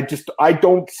 I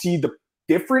don't see the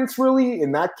difference really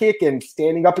in that kick and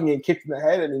standing up and getting kicked in the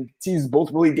head. I mean, it seems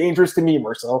both really dangerous to me,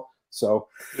 Marcel. So,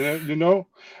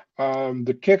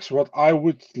 the kicks, what I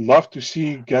would love to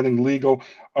see getting legal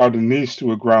are the knees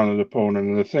to a grounded opponent.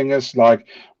 And the thing is, like,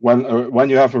 when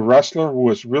you have a wrestler who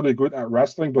is really good at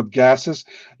wrestling but gasses,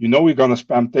 you're going to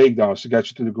spam takedowns to get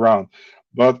you to the ground.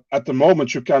 But at the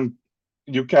moment, you can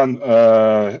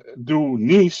do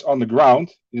knees on the ground.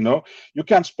 You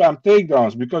can't spam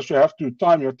takedowns because you have to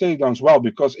time your takedowns well.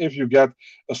 Because if you get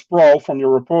a sprawl from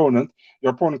your opponent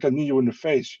can knee you in the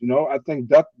face. I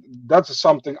think that's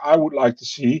something I would like to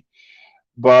see.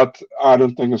 but I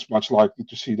don't think it's much likely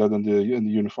to see that in the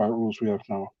unified rules we have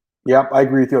now. Yep, I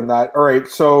agree with you on that. All right,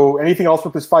 so anything else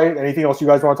with this fight? Anything else you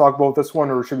guys want to talk about with this one,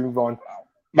 or should we move on?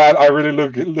 Man, I really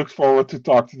look forward to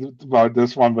talking about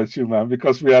this one with you, man,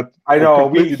 because we had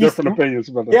completely different opinions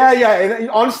about it. Yeah, and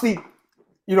honestly,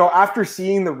 after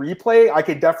seeing the replay, I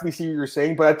could definitely see what you're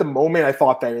saying, but at the moment, I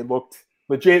thought that it looked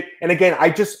legit. And again,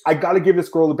 I got to give this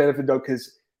girl the benefit of the doubt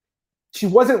because she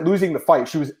wasn't losing the fight.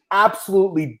 She was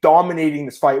absolutely dominating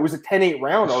this fight. It was a 10-8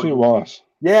 round. She was.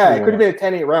 Yeah, it could have been a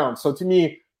 10-8 round. So to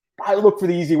me, I look for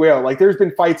the easy way out. Like there's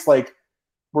been fights like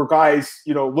where guys,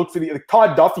 look for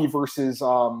Todd Duffy versus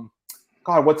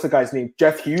God, what's the guy's name?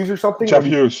 Jeff Hughes or something? Jeff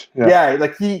Hughes. Yeah,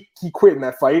 like he quit in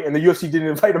that fight and the UFC didn't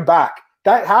invite him back.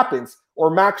 That happens. Or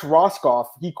Max Roscoff,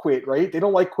 he quit, right? They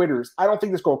don't like quitters. I don't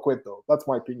think this girl quit though. That's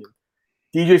my opinion.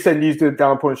 DJ said knees to the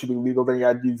down opponent should be legal. Then you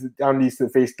add down knees to the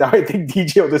face down. I think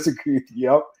DJ will disagree with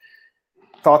you. Yep.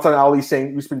 Thoughts on Ali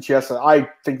saying Usman Chiesa? I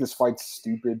think this fight's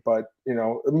stupid, but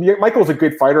Michael's a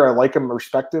good fighter. I like him,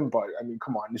 respect him, but I mean,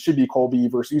 come on, it should be Colby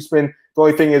versus Usman. The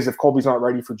only thing is, if Colby's not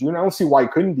ready for June, I don't see why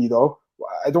it couldn't be though.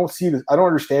 I don't see this. I don't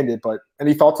understand it. But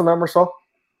any thoughts on that, Marcel?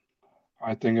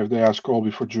 I think if they ask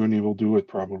Colby for June, he will do it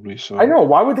probably. So I know.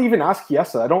 Why would they even ask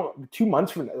Chiesa? 2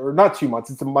 months from, or not 2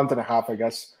 months? It's a month and a half, I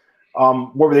guess.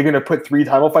 What were they going to put 3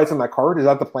 title fights on that card? Is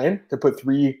that the plan to put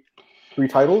three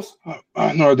titles?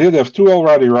 No, they have 2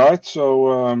 already, right?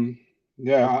 So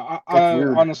yeah, I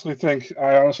honestly think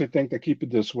they keep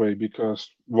it this way because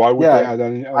why would they add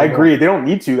any? I agree. They don't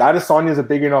need to. Adesanya is a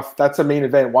big enough. That's a main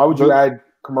event. Why would you add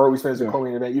Kamaru Usman as a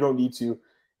co-main event? You don't need to.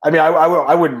 I mean,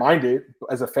 I wouldn't mind it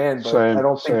as a fan, but I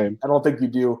don't think you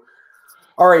do.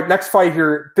 All right, next fight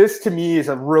here. This to me is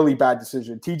a really bad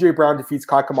decision. TJ Brown defeats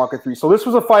Kai Kamaka 3. So this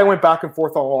was a fight I went back and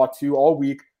forth on a lot too all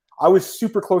week. I was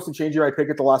super close to changing my pick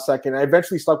at the last second. I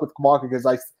eventually stuck with Kamaka because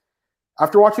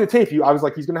after watching the tape, I was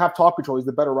like, he's going to have top control. He's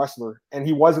the better wrestler, and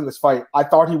he was in this fight. I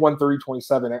thought he won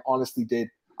 30-27. I honestly did.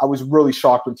 I was really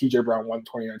shocked when TJ Brown won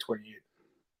 29-28.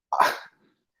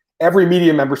 Every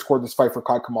media member scored this fight for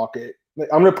Kai Kamaka.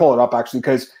 I'm going to pull it up actually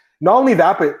because not only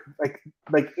that, but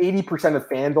like 80% of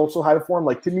fans also had it for him.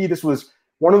 Like to me, this was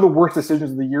one of the worst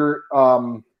decisions of the year.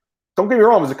 Don't get me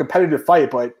wrong, it was a competitive fight,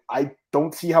 but I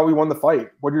don't see how he won the fight.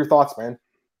 What are your thoughts, man?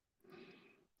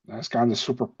 I was kind of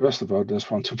super pissed about this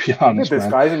one, to be honest. Look at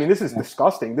this, guys. I mean, this is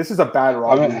disgusting. This is a bad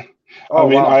robbery.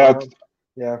 I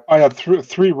had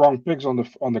three wrong picks on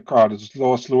the card. It's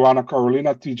Luana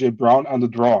Carolina, TJ Brown, and the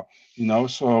draw.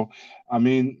 So I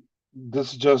mean,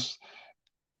 this is just.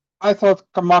 I thought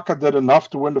Kamaka did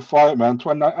enough to win the fight, man.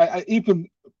 I even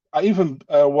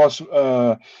was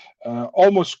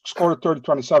almost scored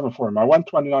 30-27 for him. I went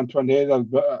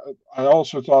 29-28. I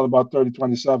also thought about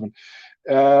 30-27.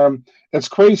 It's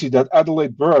crazy that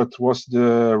Adelaide Bird was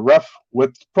the ref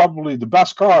with probably the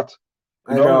best card.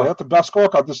 They had the best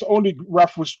scorecard. This is the only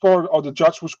ref who scored, or the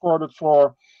judge who scored it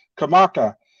for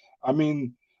Kamaka. I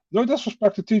mean, no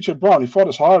disrespect to TJ Brown. He fought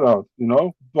his heart out,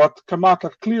 But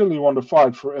Kamaka clearly won the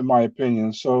fight, in my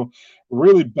opinion. So,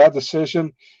 really bad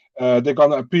decision. They're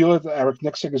going to appeal it. Eric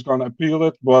Nixick is going to appeal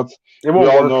it, but it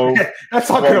won't work. Know that's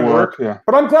not going to work. Yeah.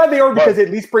 But I'm glad they are because it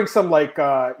at least brings some light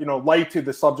to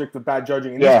the subject of bad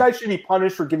judging. And these guys should be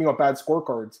punished for giving up bad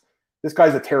scorecards. This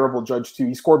guy's a terrible judge too.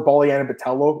 He scored Baliana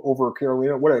Botello over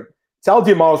Carolina. Sal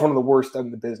Diamano is one of the worst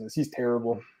in the business. He's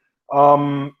terrible.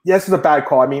 This is a bad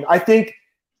call. I mean, I think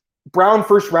Brown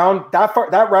first round,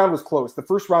 that round was close. The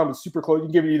first round was super close. You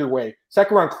can give it either way.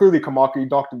 Second round, clearly Kamaka, he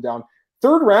knocked him down.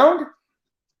 Third round,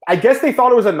 I guess they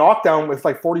thought it was a knockdown with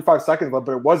like 45 seconds left,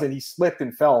 but it wasn't. He slipped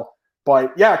and fell.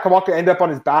 But yeah, Kamaka ended up on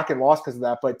his back and lost because of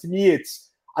that. But to me,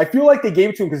 I feel like they gave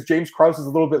it to him because James Krause is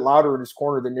a little bit louder in his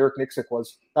corner than Eric Nixick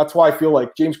was. That's why I feel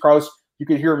like James Krause, you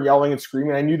could hear him yelling and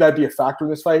screaming. I knew that'd be a factor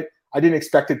in this fight. I didn't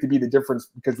expect it to be the difference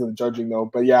because of the judging, though.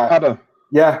 But yeah. Adam.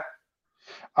 Yeah.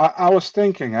 I was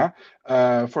thinking,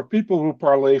 for people who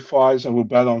parlay fights and who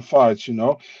bet on fights,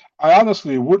 I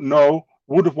honestly would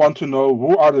have wanted to know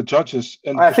who are the judges.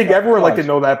 I think everyone like to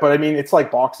know that, but I mean, it's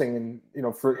like boxing,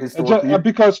 and for historically,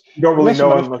 because you don't really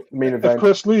know in the main event.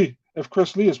 If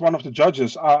Chris Lee is one of the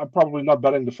judges, I'm probably not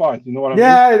betting the fight. You know what I mean?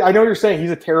 Yeah, I know what you're saying.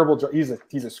 He's a terrible judge.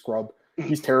 He's a scrub.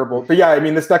 He's terrible. But yeah, I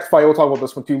mean, this next fight, we'll talk about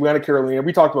this one too. Luana Carolina,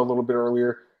 we talked about a little bit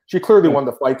earlier. She clearly won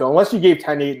the fight, though, unless you gave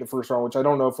 10-8 in the first round, which I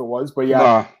don't know if it was. But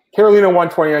yeah, Carolina won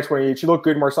 29-28. She looked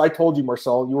good, Marcel. I told you,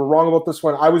 Marcel, you were wrong about this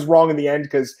one. I was wrong in the end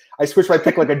because I switched my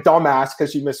pick like a dumbass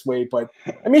because she missed weight. But,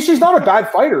 I mean, she's not a bad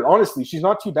fighter, honestly. She's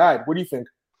not too bad. What do you think?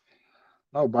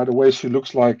 No, by the way, she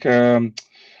looks like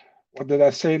what did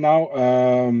I say now?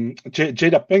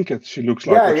 Jada Pinkett, she looks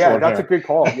like. Yeah, that's a good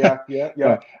call. Yeah.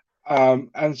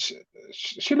 And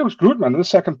she looks good, man. In the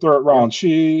second, third round,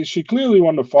 she clearly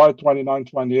won the fight,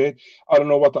 29-28. I don't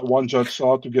know what that one judge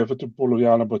saw to give it to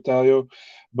Poliana Botelho,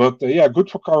 but yeah, good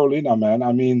for Carolina, man.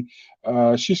 I mean,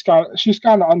 she's kind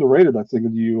of underrated, I think,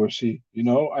 in the UFC, you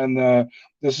know. And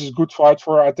this is a good fight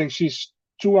for her. I think she's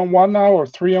 2-1 now, or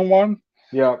 3-1.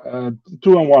 Yeah.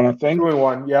 2-1, I think.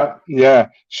 2-1, yeah. Yeah,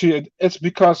 it's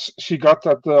because she got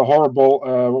that horrible.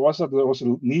 What was that? There was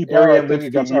a knee bar, I think,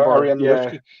 against Ariane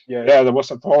Lipski. Yeah, there was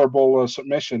that horrible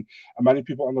submission, and many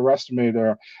people underestimated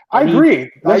her. I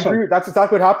agree. That's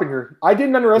exactly what happened here. I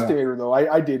didn't underestimate her though.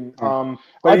 I didn't.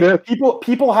 But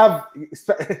people have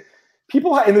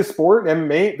in this sport,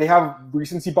 MMA, they have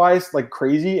recency bias like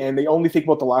crazy, and they only think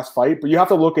about the last fight. But you have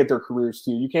to look at their careers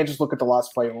too. You can't just look at the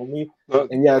last fight only.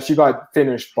 And yeah, she got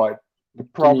finished, but the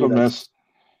problem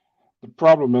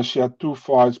is she had 2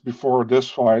 fights before this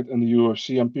fight in the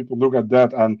UFC, and people look at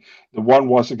that, and the one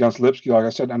was against Lipski, like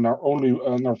I said, and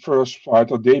her first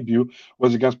fight or debut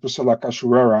was against Priscilla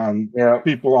Cachoeira, and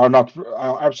people are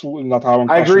absolutely not how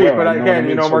I agree, but again,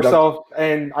 you know, Marcel,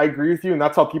 and I agree with you, and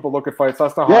that's how people look at fights.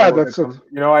 That's not how I look at them.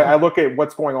 You know, I look at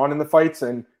what's going on in the fights,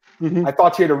 and I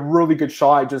thought she had a really good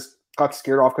shot. I just got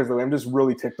scared off because I'm just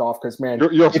really ticked off because, man,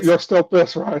 you're still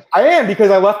pissed, right? I am,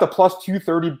 because I left a plus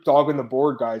 230 dog on the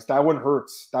board, guys. That one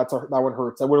hurts. That one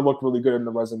hurts. I would have looked really good in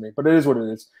the resume, but it is what it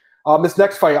is. This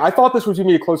next fight, I thought this was going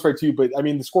to be a close fight too, but I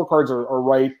mean, the scorecards are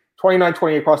right.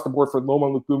 29-28 across the board for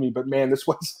Loma Lukumi, but man, this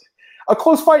was a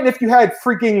close fight. And if you had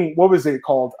freaking, what was it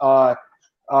called?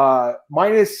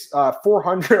 Minus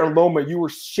 400 or Loma, you were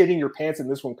shitting your pants in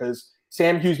this one because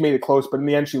Sam Hughes made it close, but in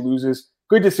the end she loses.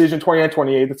 Good decision,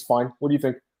 29-28. That's fine. What do you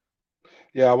think?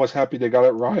 Yeah, I was happy they got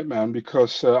it right, man,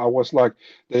 because I was like,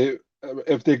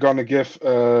 if they're gonna give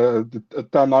a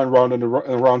 10-9 round in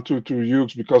round 2 to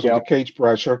Hughes because of the cage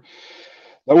pressure,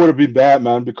 that would have been bad,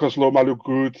 man. Because Loma looked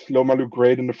good. Loma looked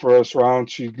great in the first round.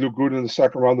 She looked good in the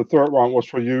second round. The third round was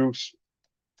for Hughes.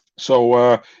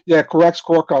 So yeah, correct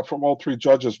scorecard from all 3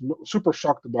 judges. Super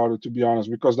shocked about it, to be honest,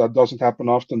 because that doesn't happen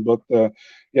often. But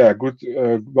yeah, good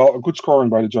scoring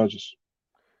by the judges.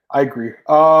 I agree.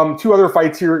 2 other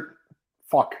fights here.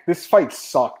 Fuck, this fight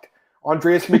sucked.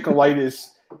 Andreas Michailidis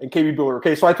and KB Buller.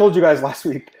 Okay, so I told you guys last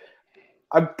week,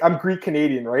 I'm Greek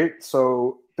Canadian, right?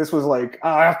 So this was like,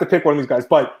 I have to pick one of these guys.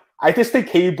 But I just think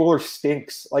KB Buller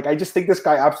stinks. Like, I just think this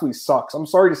guy absolutely sucks. I'm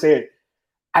sorry to say it.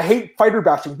 I hate fighter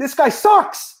bashing. This guy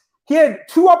sucks. He had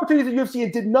 2 opportunities at UFC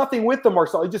and did nothing with them,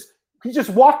 Marcel. He just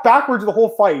walked backwards the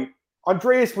whole fight.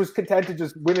 Andreas was content to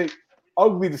just win it.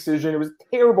 Ugly decision. It was a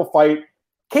terrible fight.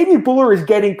 KB Buller is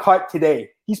getting cut today.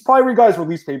 He's probably got his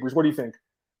release papers. What do you think?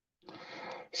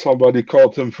 Somebody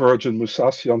called him Virgin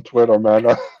Musashi on Twitter, man.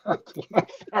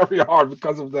 Very hard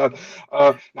because of that.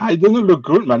 He didn't look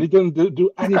good, man. He didn't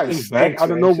do anything bad. I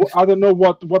don't know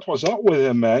what was up with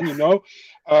him, man. You know,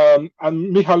 and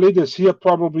Michailidis, he had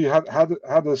probably had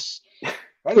his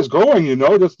going. You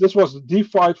know, this was the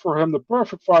fight for him, the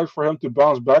perfect fight for him to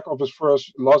bounce back of his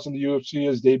first loss in the UFC,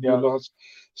 his debut loss.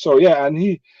 So yeah, and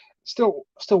he. Still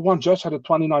one judge had a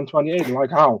 29-28. Like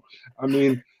how? I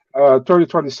mean,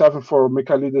 30-27 for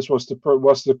Michailidis was the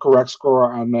correct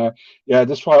score, and yeah,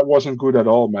 this fight wasn't good at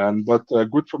all, man. But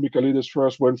good for Michailidis'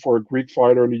 first win for a Greek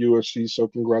fighter in the UFC. So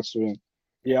congrats to him.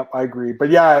 Yeah, I agree.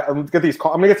 But yeah, I'm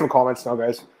gonna get some comments now,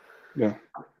 guys. Yeah.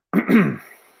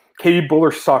 KB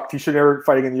Buller sucked. He should never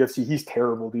fight in the UFC. He's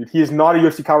terrible, dude. He is not a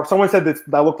UFC caliber. Someone said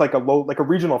that looked like a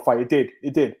regional fight. It did.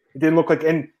 It didn't look like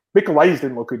and. Michailidis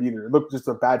didn't look good either. It looked just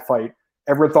a bad fight.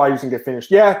 Everyone thought he was going to get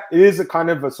finished. Yeah, it is a kind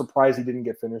of a surprise he didn't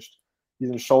get finished. He's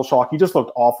in shell shock. He just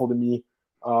looked awful to me.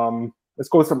 Let's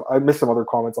go with I missed some other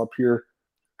comments up here.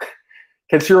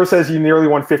 Kenshiro says you nearly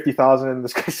won 50,000, and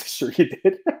this guy says sure you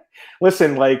did.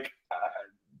 Listen,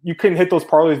 you couldn't hit those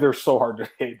parlays. They're so hard to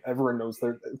hit. Everyone knows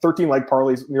they're 13-leg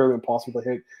parlays nearly impossible to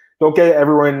hit. Don't get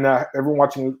everyone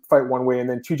watching fight one way and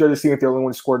then 2 judges seeing if the only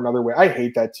one scored another way. I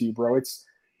hate that too, bro.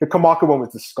 The Kamaka one was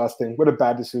disgusting. What a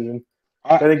bad decision.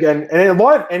 And again,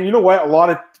 and you know what? A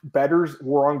lot of bettors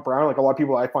were on Brown. Like a lot of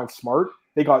people I find smart.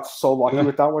 They got so lucky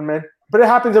with that one, man. But it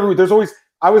happens every week.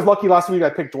 I was lucky last week. I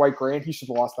picked Dwight Grant. He should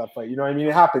have lost that fight. You know what I mean?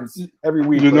 It happens every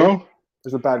week. You know,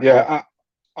 there's a bad. Yeah,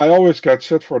 I always get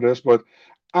shit for this, but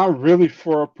I'm really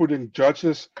for putting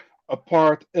judges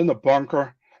apart in a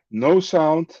bunker, no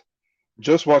sound.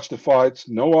 Just watch the fights.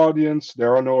 No audience.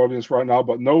 There are no audience right now,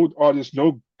 but no audience,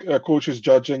 no coaches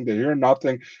judging. They hear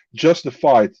nothing. Just the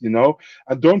fight, you know.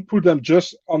 And don't put them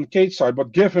just on cage side,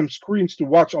 but give him screens to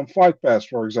watch on Fight Pass,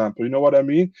 for example. You know what I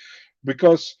mean?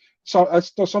 Because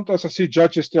sometimes I see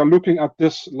judges, they're looking at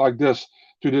this like this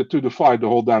to the fight the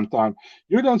whole damn time.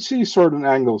 You don't see certain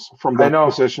angles from that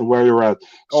position where you're at.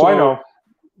 I know.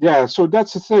 Yeah, so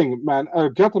that's the thing, man.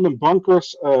 Get them in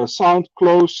bunkers, sound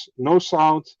close, no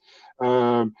sound.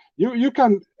 You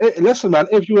can listen, man.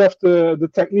 If you have the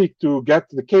technique to get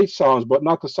the cage sounds, but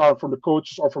not the sound from the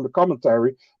coaches or from the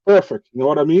commentary, perfect. You know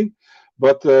what I mean?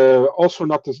 But also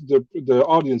not the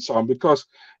audience sound, because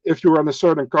if you're in a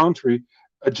certain country,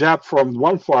 a jab from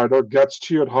one fighter gets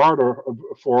cheered harder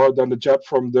for than the jab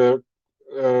from the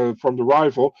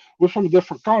rival who's from a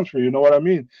different country. You know what I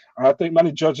mean? And I think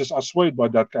many judges are swayed by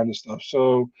that kind of stuff.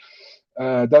 So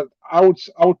that I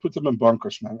would put them in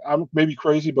bunkers, man. I'm maybe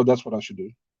crazy, but that's what I should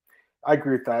do. I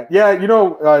agree with that. Yeah,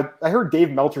 I heard Dave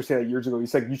Meltzer say that years ago. He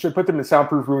said you should put them in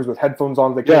soundproof rooms with headphones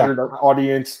on. They can hear the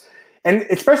audience. And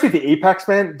especially the Apex,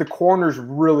 man, the corners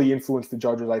really influence the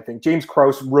judges, I think. James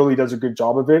Krause really does a good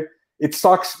job of it. It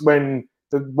sucks when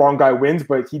the wrong guy wins,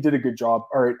 but he did a good job.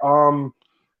 All right.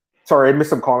 Sorry, I missed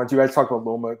some comments. You guys talked about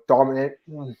Loma. Dominant.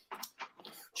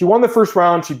 She won the first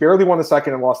round. She barely won the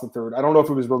second and lost the third. I don't know if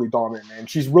it was really dominant, man.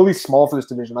 She's really small for this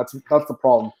division. That's the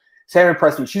problem. Sam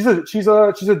Presti, she's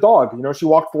a dog. She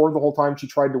walked forward the whole time. She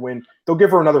tried to win. They'll give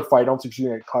her another fight. I don't think she's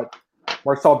gonna get cut.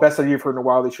 Marcel, best idea for her in a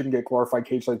while. They shouldn't get glorified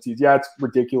cage fight seeds. Yeah, it's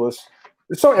ridiculous.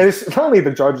 It's not only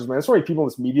the judges, man. It's so many people in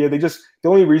this media. The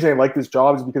only reason they like this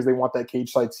job is because they want that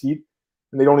cage side seat,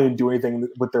 and they don't even do anything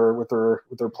with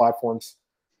their platforms.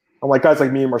 I'm like, guys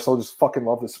like me and Marcel just fucking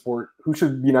love this sport. Who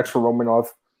should be next for Romanov?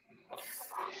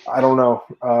 I don't know.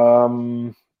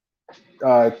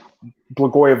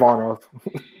 Blagoy-Ivanov.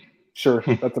 Sure,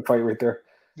 that's a fight right there.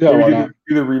 Yeah,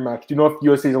 do the rematch. Do you know if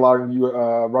UFC is allowing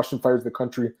Russian fighters in the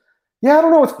country? Yeah, I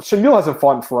don't know. Shamil hasn't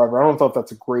fought in forever. I don't know if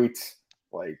that's a great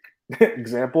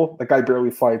example. That guy barely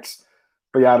fights.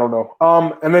 But yeah, I don't know.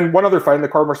 And then one other fight in the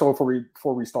card, Marcel,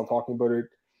 before we start talking about it.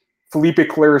 Felipe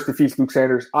Colares defeats Luke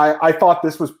Sanders. I thought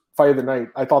this was fight of the night.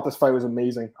 I thought this fight was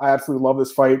amazing. I absolutely love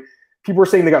this fight. People were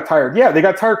saying they got tired. Yeah, they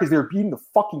got tired because they were beating the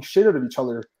fucking shit out of each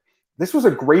other. This was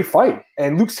a great fight.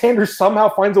 And Luke Sanders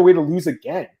somehow finds a way to lose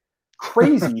again.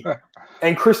 Crazy.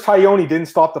 And Chris Taioni didn't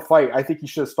stop the fight. I think he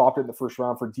should have stopped it in the first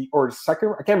round or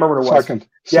second. I can't remember what it was. Second.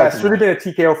 Yeah, it should have been a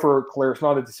TKO for Colares,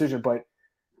 not a decision. But,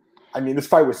 I mean, this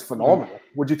fight was phenomenal.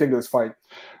 What do you think of this fight?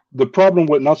 The problem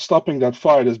with not stopping that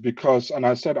fight is because, and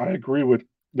I said I agree with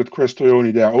Chris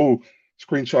Taioni there. Oh,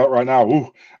 screenshot right now.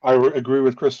 Ooh, I agree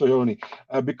with Chris Taioni.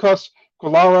 Because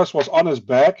Colares was on his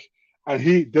back, and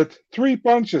he did 3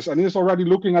 punches, and he's already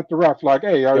looking at the ref like,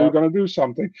 hey, are you going to do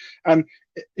something? And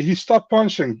he stopped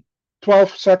punching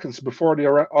 12 seconds before the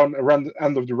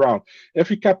end of the round. If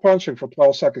he kept punching for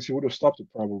 12 seconds, he would have stopped it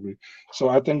probably. So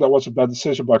I think that was a bad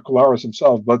decision by Colares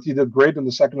himself. But he did great in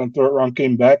the second and third round,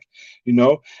 came back, and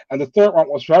the third round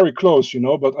was very close,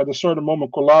 but at a certain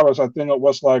moment, Colares, I think it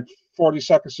was like 40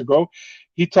 seconds to go,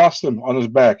 he tossed him on his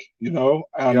back,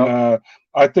 and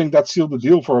I think that sealed the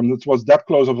deal for him. It was that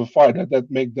close of a fight that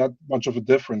made that much of a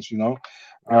difference, Yeah,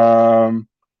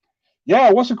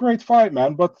 it was a great fight,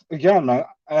 man. But again, man,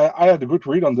 I had a good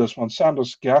read on this one.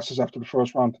 Sanders gasses after the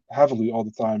first round heavily all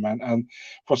the time, man. And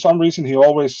for some reason, he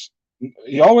always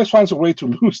finds a way to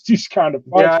lose these kind of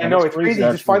fights. Yeah, I know. It's crazy.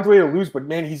 He just finds a way to lose. But,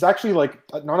 man, he's actually,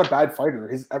 not a bad fighter.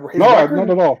 His record, not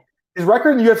at all. His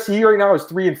record in the UFC right now is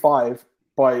 3-5.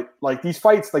 But, these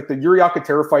fights, like the Yuri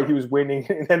Alcantara fight, he was winning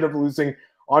and ended up losing.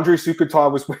 Andrei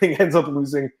Sukhatov was winning, ends up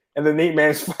losing. And the Nate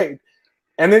Maness fight.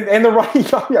 And the Ronnie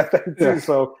Young thing, too. Yeah.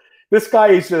 So this guy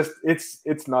is just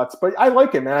it's nuts. But I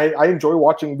like him, man. I enjoy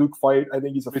watching Luke fight. I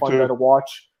think he's a fun guy to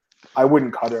watch. I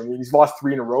wouldn't cut him. I mean, he's lost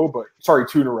 3 in a row, but sorry,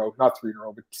 2 in a row, not 3 in a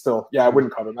row, but still, yeah, I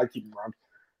wouldn't cut him. I'd keep him around.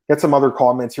 Get some other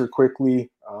comments here quickly.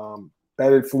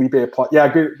 Betted Felipe yeah,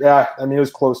 good. Yeah, I mean, it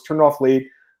was close. Turned off late.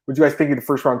 What do you guys think of the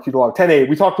first round? 10-8.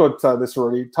 We talked about this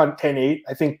already. 10-8.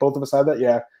 I think both of us had that.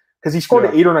 Yeah, because he scored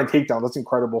an 8 or 9 takedown. That's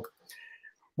incredible.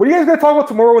 What are you guys going to talk about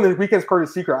tomorrow when the weekend's card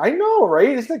is secret? I know, right?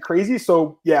 Isn't that crazy?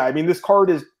 So, yeah, I mean, this card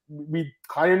is – we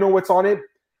kind of know what's on it.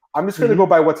 I'm just going to go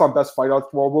by what's on Best Fight Odds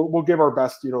tomorrow. We'll give our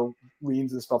best,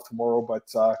 leans and stuff tomorrow. But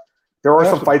there are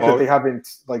some fights that they haven't,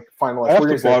 finalized. I have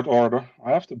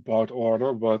the bout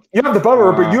order, but you have the bout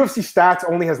order, but UFC Stats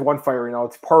only has 1 fight right now.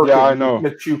 It's Park I know.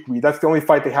 Chukwi. That's the only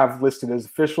fight they have listed as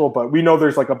official. But we know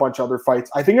there's a bunch of other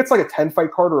fights. I think it's a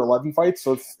 10-fight card or 11 fights.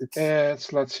 So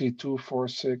it's let's see, 2, 4,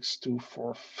 6, 2,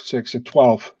 4, 6,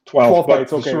 12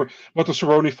 fights. Okay, but the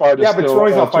Cerrone fight is but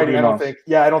Cerrone's not fighting. I don't think.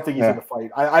 Yeah, I don't think he's going to fight.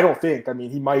 I don't think. I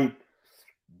mean, he might.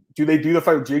 Do they do the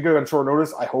fight with Giga on short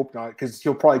notice? I hope not, because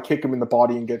he'll probably kick him in the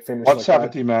body and get finished.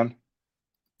 170, man.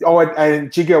 Oh, and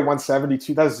Giga at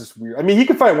 172. That's just weird. I mean, he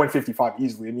could fight at 155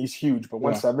 easily. I mean, he's huge, but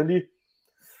 170,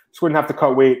 just wouldn't have to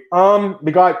cut weight.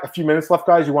 We got a few minutes left,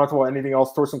 guys. You want to talk about anything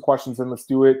else? Throw some questions in. Let's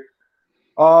do it.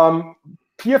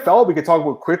 PFL, we could talk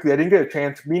about quickly. I didn't get a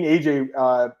chance. Me and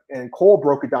AJ and Cole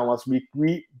broke it down last week.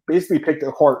 We basically picked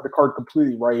the card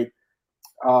completely right.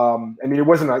 I mean, it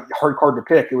wasn't a hard card to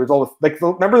pick. It was all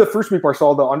remember the first week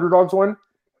Marcel, the underdogs won,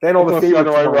 then all the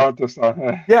favorites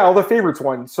won. Yeah, all the favorites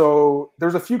won. So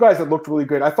there's a few guys that looked really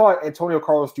good. I thought Antonio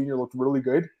Carlos Jr. looked really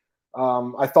good.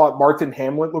 I thought Martin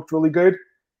Hamlet looked really good,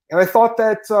 and I thought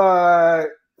that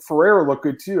Ferreira looked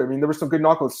good too. I mean, there were some good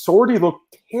knockouts. Sordi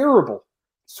looked terrible.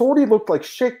 Sordi looked like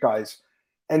shit, guys,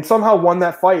 and somehow won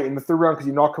that fight in the third round because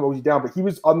he knocked Kamoji down. But he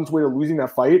was on his way to losing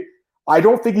that fight. I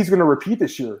don't think he's going to repeat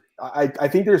this year. I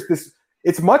think there's this.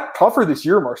 It's much tougher this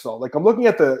year, Marcel. Like I'm looking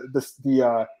at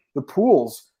the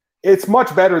pools. It's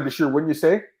much better this year, wouldn't you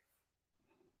say?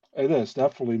 It is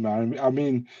definitely, man. I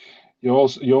mean, you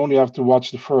only have to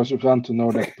watch the first event to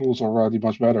know that the pool's already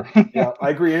much better. Yeah, I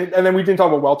agree. And then we didn't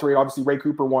talk about welterweight. Obviously, Ray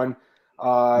Cooper won.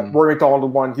 Rory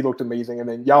McDonald won. He looked amazing. And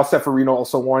then Yao Seferino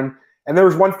also won. And there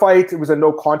was one fight. It was a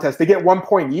no contest. They get 1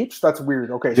 point each. That's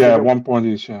weird. Okay. So yeah, 1 point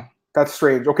each. Yeah. That's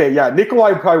strange. Okay, yeah.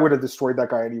 Nikolai probably would have destroyed that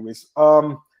guy anyways.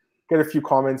 Get a few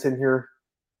comments in here.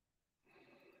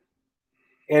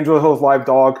 Angela Hill's live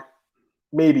dog.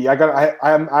 Maybe.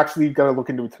 I'm actually gonna look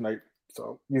into it tonight.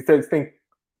 So you think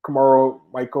Kamaru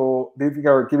Michael, they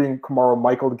are giving Kamaru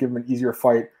Michael to give him an easier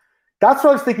fight. That's what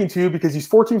I was thinking too, because he's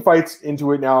 14 fights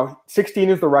into it now. 16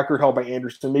 is the record held by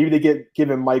Anderson. Maybe they give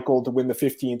him Michael to win the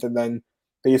 15th, and then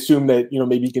they assume that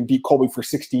maybe he can beat Colby for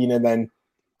 16, and then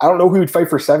I don't know who would fight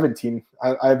for 17.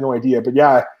 I have no idea. But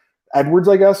yeah, Edwards,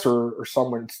 I guess, or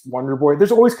someone, Wonder Boy.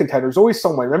 There's always contenders. Always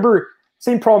someone. Remember,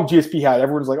 same problem GSP had.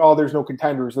 Everyone's like, oh, there's no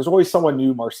contenders. There's always someone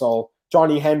new, Marcel.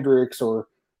 Johnny Hendricks or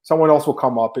someone else will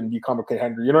come up and become a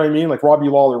contender. You know what I mean? Like Robbie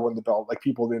Lawler won the belt. Like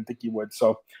people didn't think he would.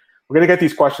 So we're going to get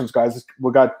these questions, guys.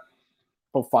 We got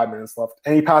about 5 minutes left.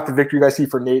 Any path to victory you guys see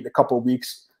for Nate in a couple of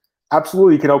weeks?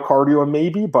 Absolutely. You can out cardio him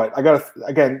maybe. But I got to,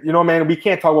 again, man, we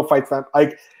can't talk about fights.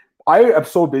 I am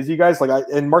so busy, guys.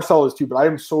 And Marcel is too, but I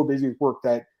am so busy with work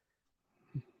that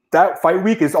fight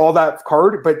week is all that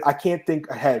card, but I can't think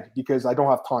ahead because I don't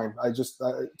have time. I just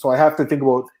so I have to think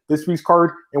about this week's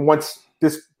card, and once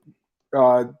this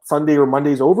Sunday or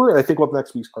Monday is over, I think about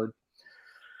next week's card.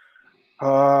 Get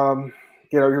out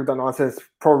here with that nonsense.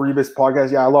 Pro Rebus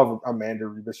podcast. Yeah, I love Amanda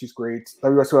Rebus. She's great.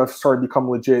 WSOF started to become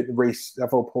legit. Race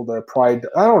FO pulled a Pride.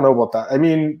 I don't know about that. I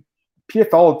mean,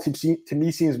 PFL to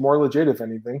me seems more legit, if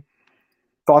anything.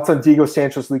 Thoughts on Diego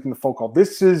Sanchez leaking the phone call?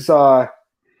 This is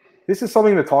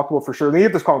something to talk about for sure. Let me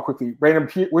get this comment quickly. Random,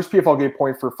 which PFL gave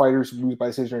point for fighters who lose by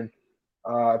decision?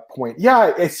 Point.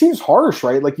 Yeah, it seems harsh,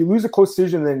 right? Like you lose a close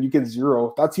decision, then you get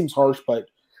 0. That seems harsh, but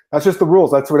that's just the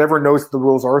rules. That's what everyone knows the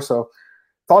rules are. So,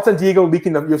 thoughts on Diego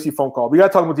leaking the UFC phone call? We got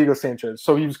to talk about Diego Sanchez.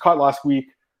 So he was caught last week.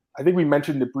 I think we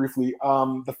mentioned it briefly.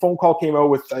 The phone call came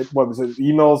out with what was it?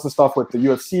 Emails and stuff with the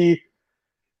UFC.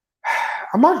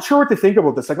 I'm not sure what to think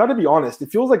about this. I got to be honest.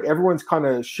 It feels like everyone's kind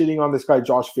of shitting on this guy,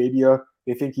 Josh Fabia.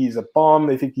 They think he's a bum.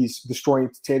 They think he's destroying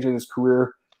Sanchez'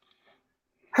 career.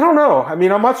 I don't know. I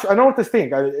mean, I don't know what to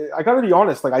think. I got to be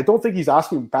honest. I don't think he's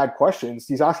asking bad questions.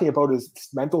 He's asking about his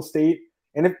mental state.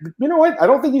 And you know what? I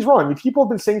don't think he's wrong. I mean, people have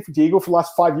been saying for Diego for the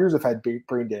last 5 years have had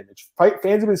brain damage. Fans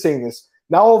have been saying this.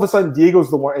 Now all of a sudden, Diego's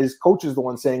the one. His coach is the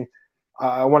one saying,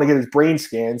 "I want to get his brain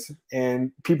scans,"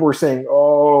 and people were saying,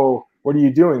 "Oh, what are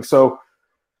you doing?" So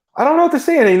I don't know what to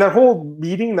say. I mean, that whole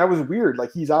meeting, that was weird.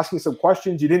 Like, he's asking some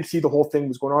questions. You didn't see the whole thing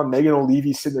was going on. Megan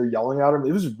O'Leary sitting there yelling at him.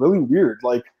 It was really weird.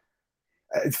 Like,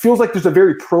 it feels like there's a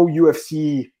very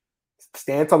pro-UFC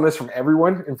stance on this from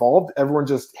everyone involved. Everyone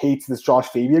just hates this Josh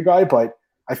Fabia guy, but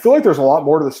I feel like there's a lot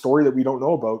more to the story that we don't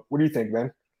know about. What do you think,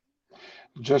 man?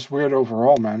 Just weird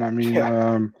overall, man. I mean,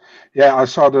 I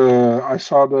saw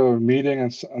the meeting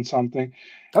and something.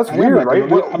 That's weird, right?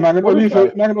 Megan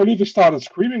O'Leary started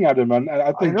screaming at him, and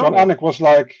I think John Anik was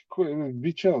like,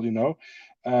 "Be chill," you know.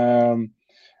 I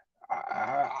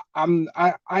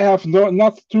have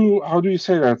not too. How do you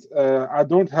say that? I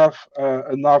don't have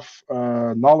enough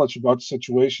knowledge about the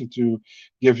situation to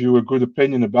give you a good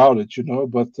opinion about it, you know.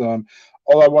 But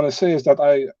all I want to say is that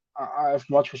I have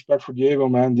much respect for Diego,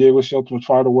 man. Diego's the Ultimate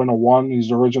Fighter winner won. He's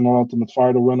the original Ultimate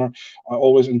Fighter winner. I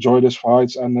always enjoyed his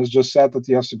fights, and it's just sad that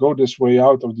he has to go this way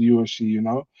out of the UFC, you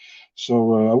know.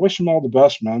 So I wish him all the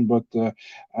best, man. But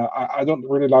I don't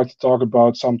really like to talk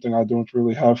about something I don't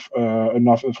really have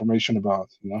enough information about,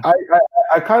 you know.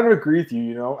 I kind of agree with you,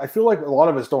 you know. I feel like a lot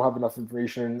of us don't have enough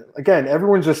information. Again,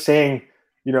 everyone's just saying,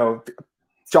 you know,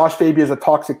 Josh Fabia is a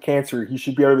toxic cancer. He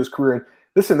should be out of his career. And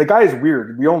listen, the guy is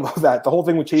weird. We all know that. The whole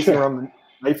thing with chasing around the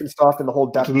knife and stuff, and the whole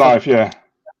death knife, yeah,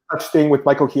 touch thing with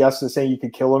Michael Chiesa saying you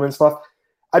could kill him and stuff.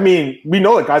 I mean, we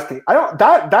know that guys can.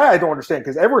 That I don't understand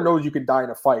because everyone knows you can die in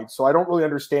a fight. So I don't really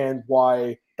understand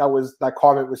why that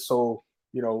comment was so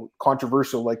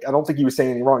controversial. Like I don't think he was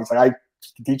saying anything wrong. He's like, I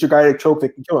can teach a guy to choke, they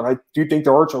can kill him. I do think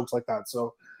there are chokes like that.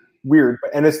 So weird,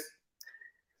 and it's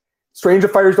strange that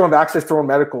fighters don't have access to their own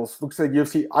medicals. Looks like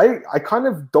UFC. I kind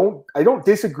of don't. I don't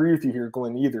disagree with you here,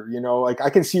 Glenn. Either like I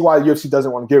can see why UFC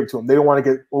doesn't want to give it to him. They don't want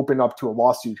to get opened up to a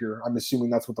lawsuit here. I'm assuming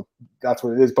that's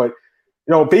what it is, but.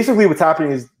 Basically what's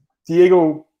happening is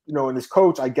Diego, and his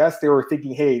coach, I guess they were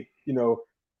thinking, hey,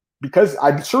 because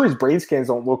I'm sure his brain scans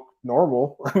don't look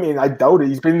normal. I mean, I doubt it.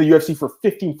 He's been in the UFC for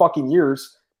 15 fucking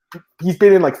years. He's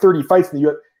been in like 30 fights in the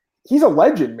UFC. He's a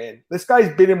legend, man. This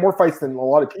guy's been in more fights than a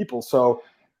lot of people. So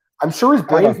I'm sure his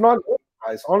brain's not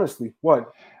organized, honestly.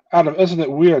 What? Adam, isn't it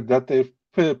weird that they've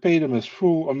paid him his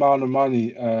full amount of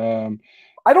money?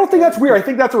 I don't think that's weird. I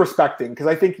think that's a respect thing because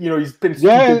I think, he's been he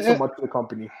did so much for the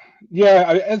company.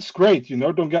 Yeah, it's great,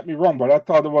 don't get me wrong, but I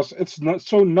thought it's not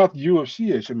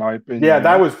UFC-ish in my opinion.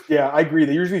 Yeah, I agree.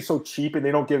 They're usually so cheap and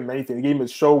they don't give him anything. They gave him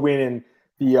his show win and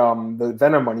the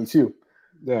Venom money too.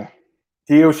 Yeah.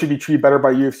 Diego should be treated better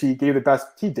by UFC. He gave the best.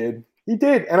 He did.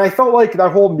 And I felt like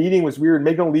that whole meeting was weird.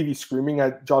 Megan O'Leary screaming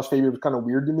at Josh Fabian was kind of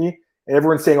weird to me. And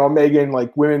everyone's saying, oh, Megan,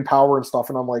 like women power and stuff.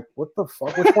 And I'm like, what the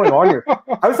fuck? What's going on here?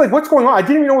 I was like, what's going on? I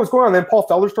didn't even know what was going on. And then Paul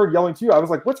Felder started yelling too. I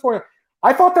was like, what's going on?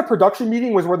 I thought the production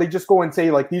meeting was where they just go and say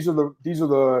like, this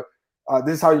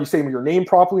is how you say your name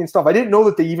properly and stuff. I didn't know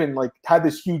that they even like had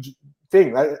this huge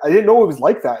thing. I didn't know it was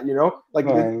like that, like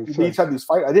they each had these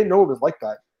fights. I didn't know it was like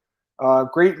that.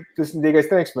 Great listening today, guys.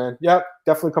 Thanks, man. Yeah,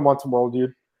 definitely come on tomorrow,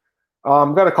 dude.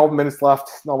 We've got a couple minutes left.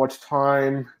 Not much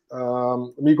time.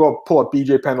 Let me go pull up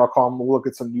bjpen.com. We'll look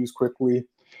at some news quickly.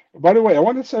 By the way, I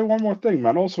want to say one more thing,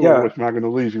 man. Also with Megan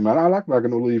O'Leary, man. I like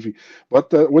Megan O'Leary. But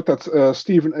with that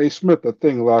Stephen A. Smith, that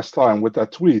thing last time with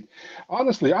that tweet,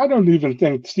 honestly, I don't even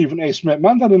think Stephen A. Smith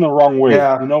meant that in the wrong way.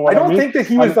 Yeah. You know what I don't think that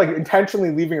he was like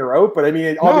intentionally leaving her out, but I mean,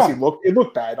 it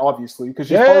looked bad, obviously, because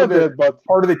she's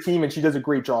part of the team and she does a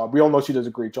great job. We all know she does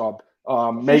a great job.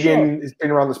 Megan has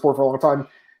been around the sport for a long time.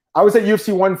 I was at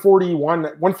UFC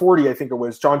 140, I think it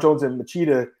was, John Jones and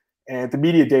Machida, and the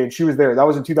media day, and she was there. That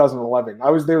was in 2011. I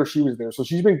was there, she was there. So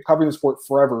she's been covering the sport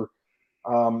forever.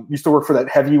 Used to work for that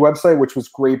Heavy website, which was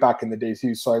great back in the day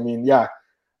too. So, I mean, a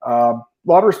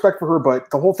lot of respect for her, but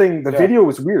the whole thing, the video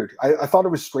was weird. I thought it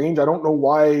was strange. I don't know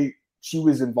why she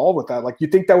was involved with that. Like, you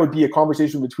think that would be a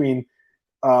conversation between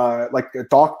like a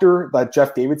doctor, that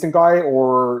Jeff Davidson guy,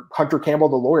 or Hunter Campbell,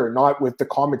 the lawyer, not with the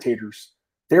commentators.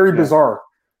 Very bizarre.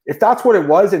 If that's what it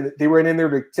was, and they went in there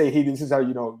to say, hey, this is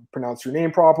how pronounce your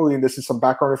name properly, and this is some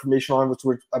background information on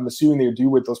which I'm assuming they would do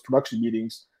with those production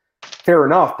meetings, fair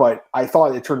enough, but I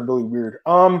thought it turned really weird.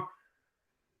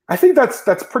 I think that's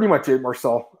pretty much it,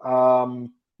 Marcel. I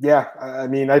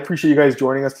mean, I appreciate you guys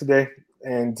joining us today.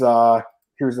 And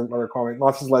here's another comment.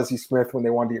 Not as Leslie Smith when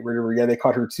they wanted to get rid of her. Yeah, they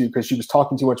cut her too because she was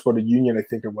talking too much about a union, I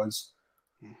think it was.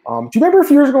 Do you remember a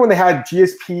few years ago when they had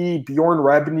GSP, Bjorn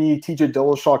Rebney, TJ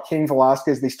Dillashaw, King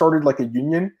Velasquez? They started like a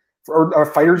union or a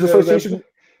fighters association.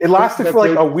 It lasted for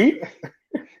like a week.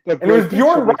 And it was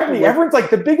Bjorn Rebney. Everyone's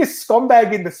like the biggest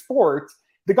scumbag in the sport.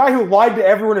 The guy who lied to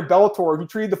everyone in Bellator, who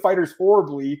treated the fighters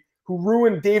horribly, who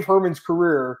ruined Dave Herman's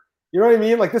career. You know what I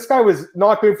mean? Like, this guy was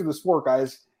not good for the sport,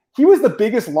 guys. He was the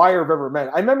biggest liar I've ever met.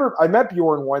 I remember I met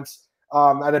Bjorn once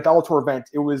at a Bellator event.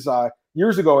 It was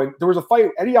years ago, and there was a fight.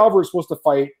 Eddie Alvarez was supposed to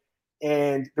fight,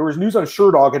 and there was news on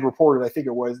Sherdog had reported, I think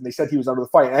it was, and they said he was out of the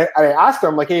fight. And I asked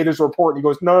him, like, hey, there's a report. And he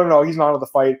goes, no, he's not out of the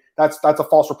fight. That's a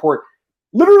false report.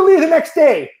 Literally the next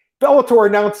day, Bellator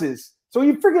announces. So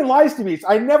he freaking lies to me.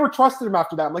 I never trusted him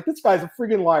after that. I'm like, this guy's a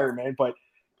freaking liar, man. But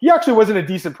he actually wasn't a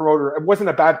decent promoter. It wasn't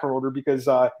a bad promoter because,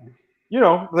 like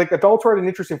a Bellator had an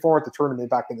interesting format at the tournament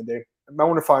back in the day. I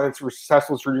want to find it's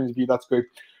successful surgeons view. That's good.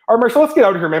 All right, Marcel, let's get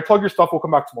out of here, man. Plug your stuff. We'll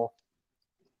come back tomorrow.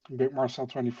 Big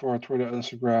Marcel24, Twitter,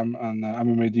 Instagram, and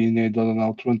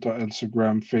MMADNA.nl, Twitter,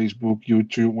 Instagram, Facebook,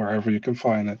 YouTube, wherever you can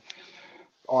find it.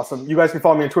 Awesome. You guys can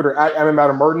follow me on Twitter at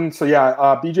MMAdamMartin. So,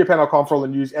 bjpen.com for all the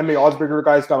news. MMA Oddsbreaker,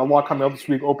 guys, got a lot coming out this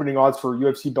week. Opening odds for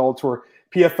UFC, Bellator,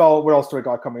 PFL. What else do I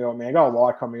got coming out, man? I got a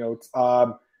lot coming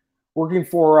out. Working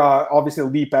for, obviously,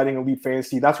 Elite Betting, Elite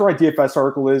Fantasy. That's where my DFS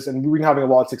article is, and we've been having a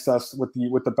lot of success with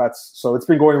the bets. So, it's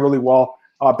been going really well.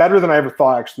 Better than I ever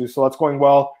thought, actually. So, that's going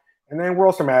well. And then where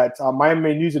else am I at? My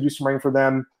MMA News, I do some writing for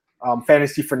them.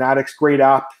 Fantasy Fanatics, great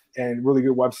app and really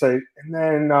good website. And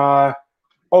then,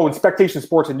 Expectation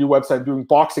Sports, a new website I'm doing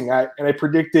boxing at. And I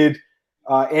predicted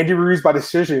Andy Ruiz by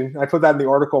decision. I put that in the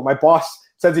article. My boss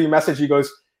sends me a message. He goes,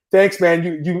 thanks, man.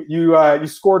 You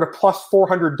scored a plus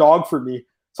 400 dog for me.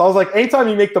 So I was like, anytime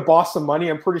you make the boss some money,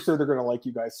 I'm pretty sure they're going to like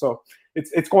you guys. So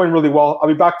it's going really well. I'll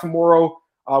be back tomorrow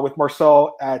with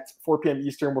Marcel at 4 p.m.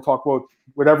 Eastern. We'll talk about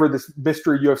whatever this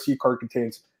mystery UFC card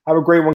contains. Have a great one.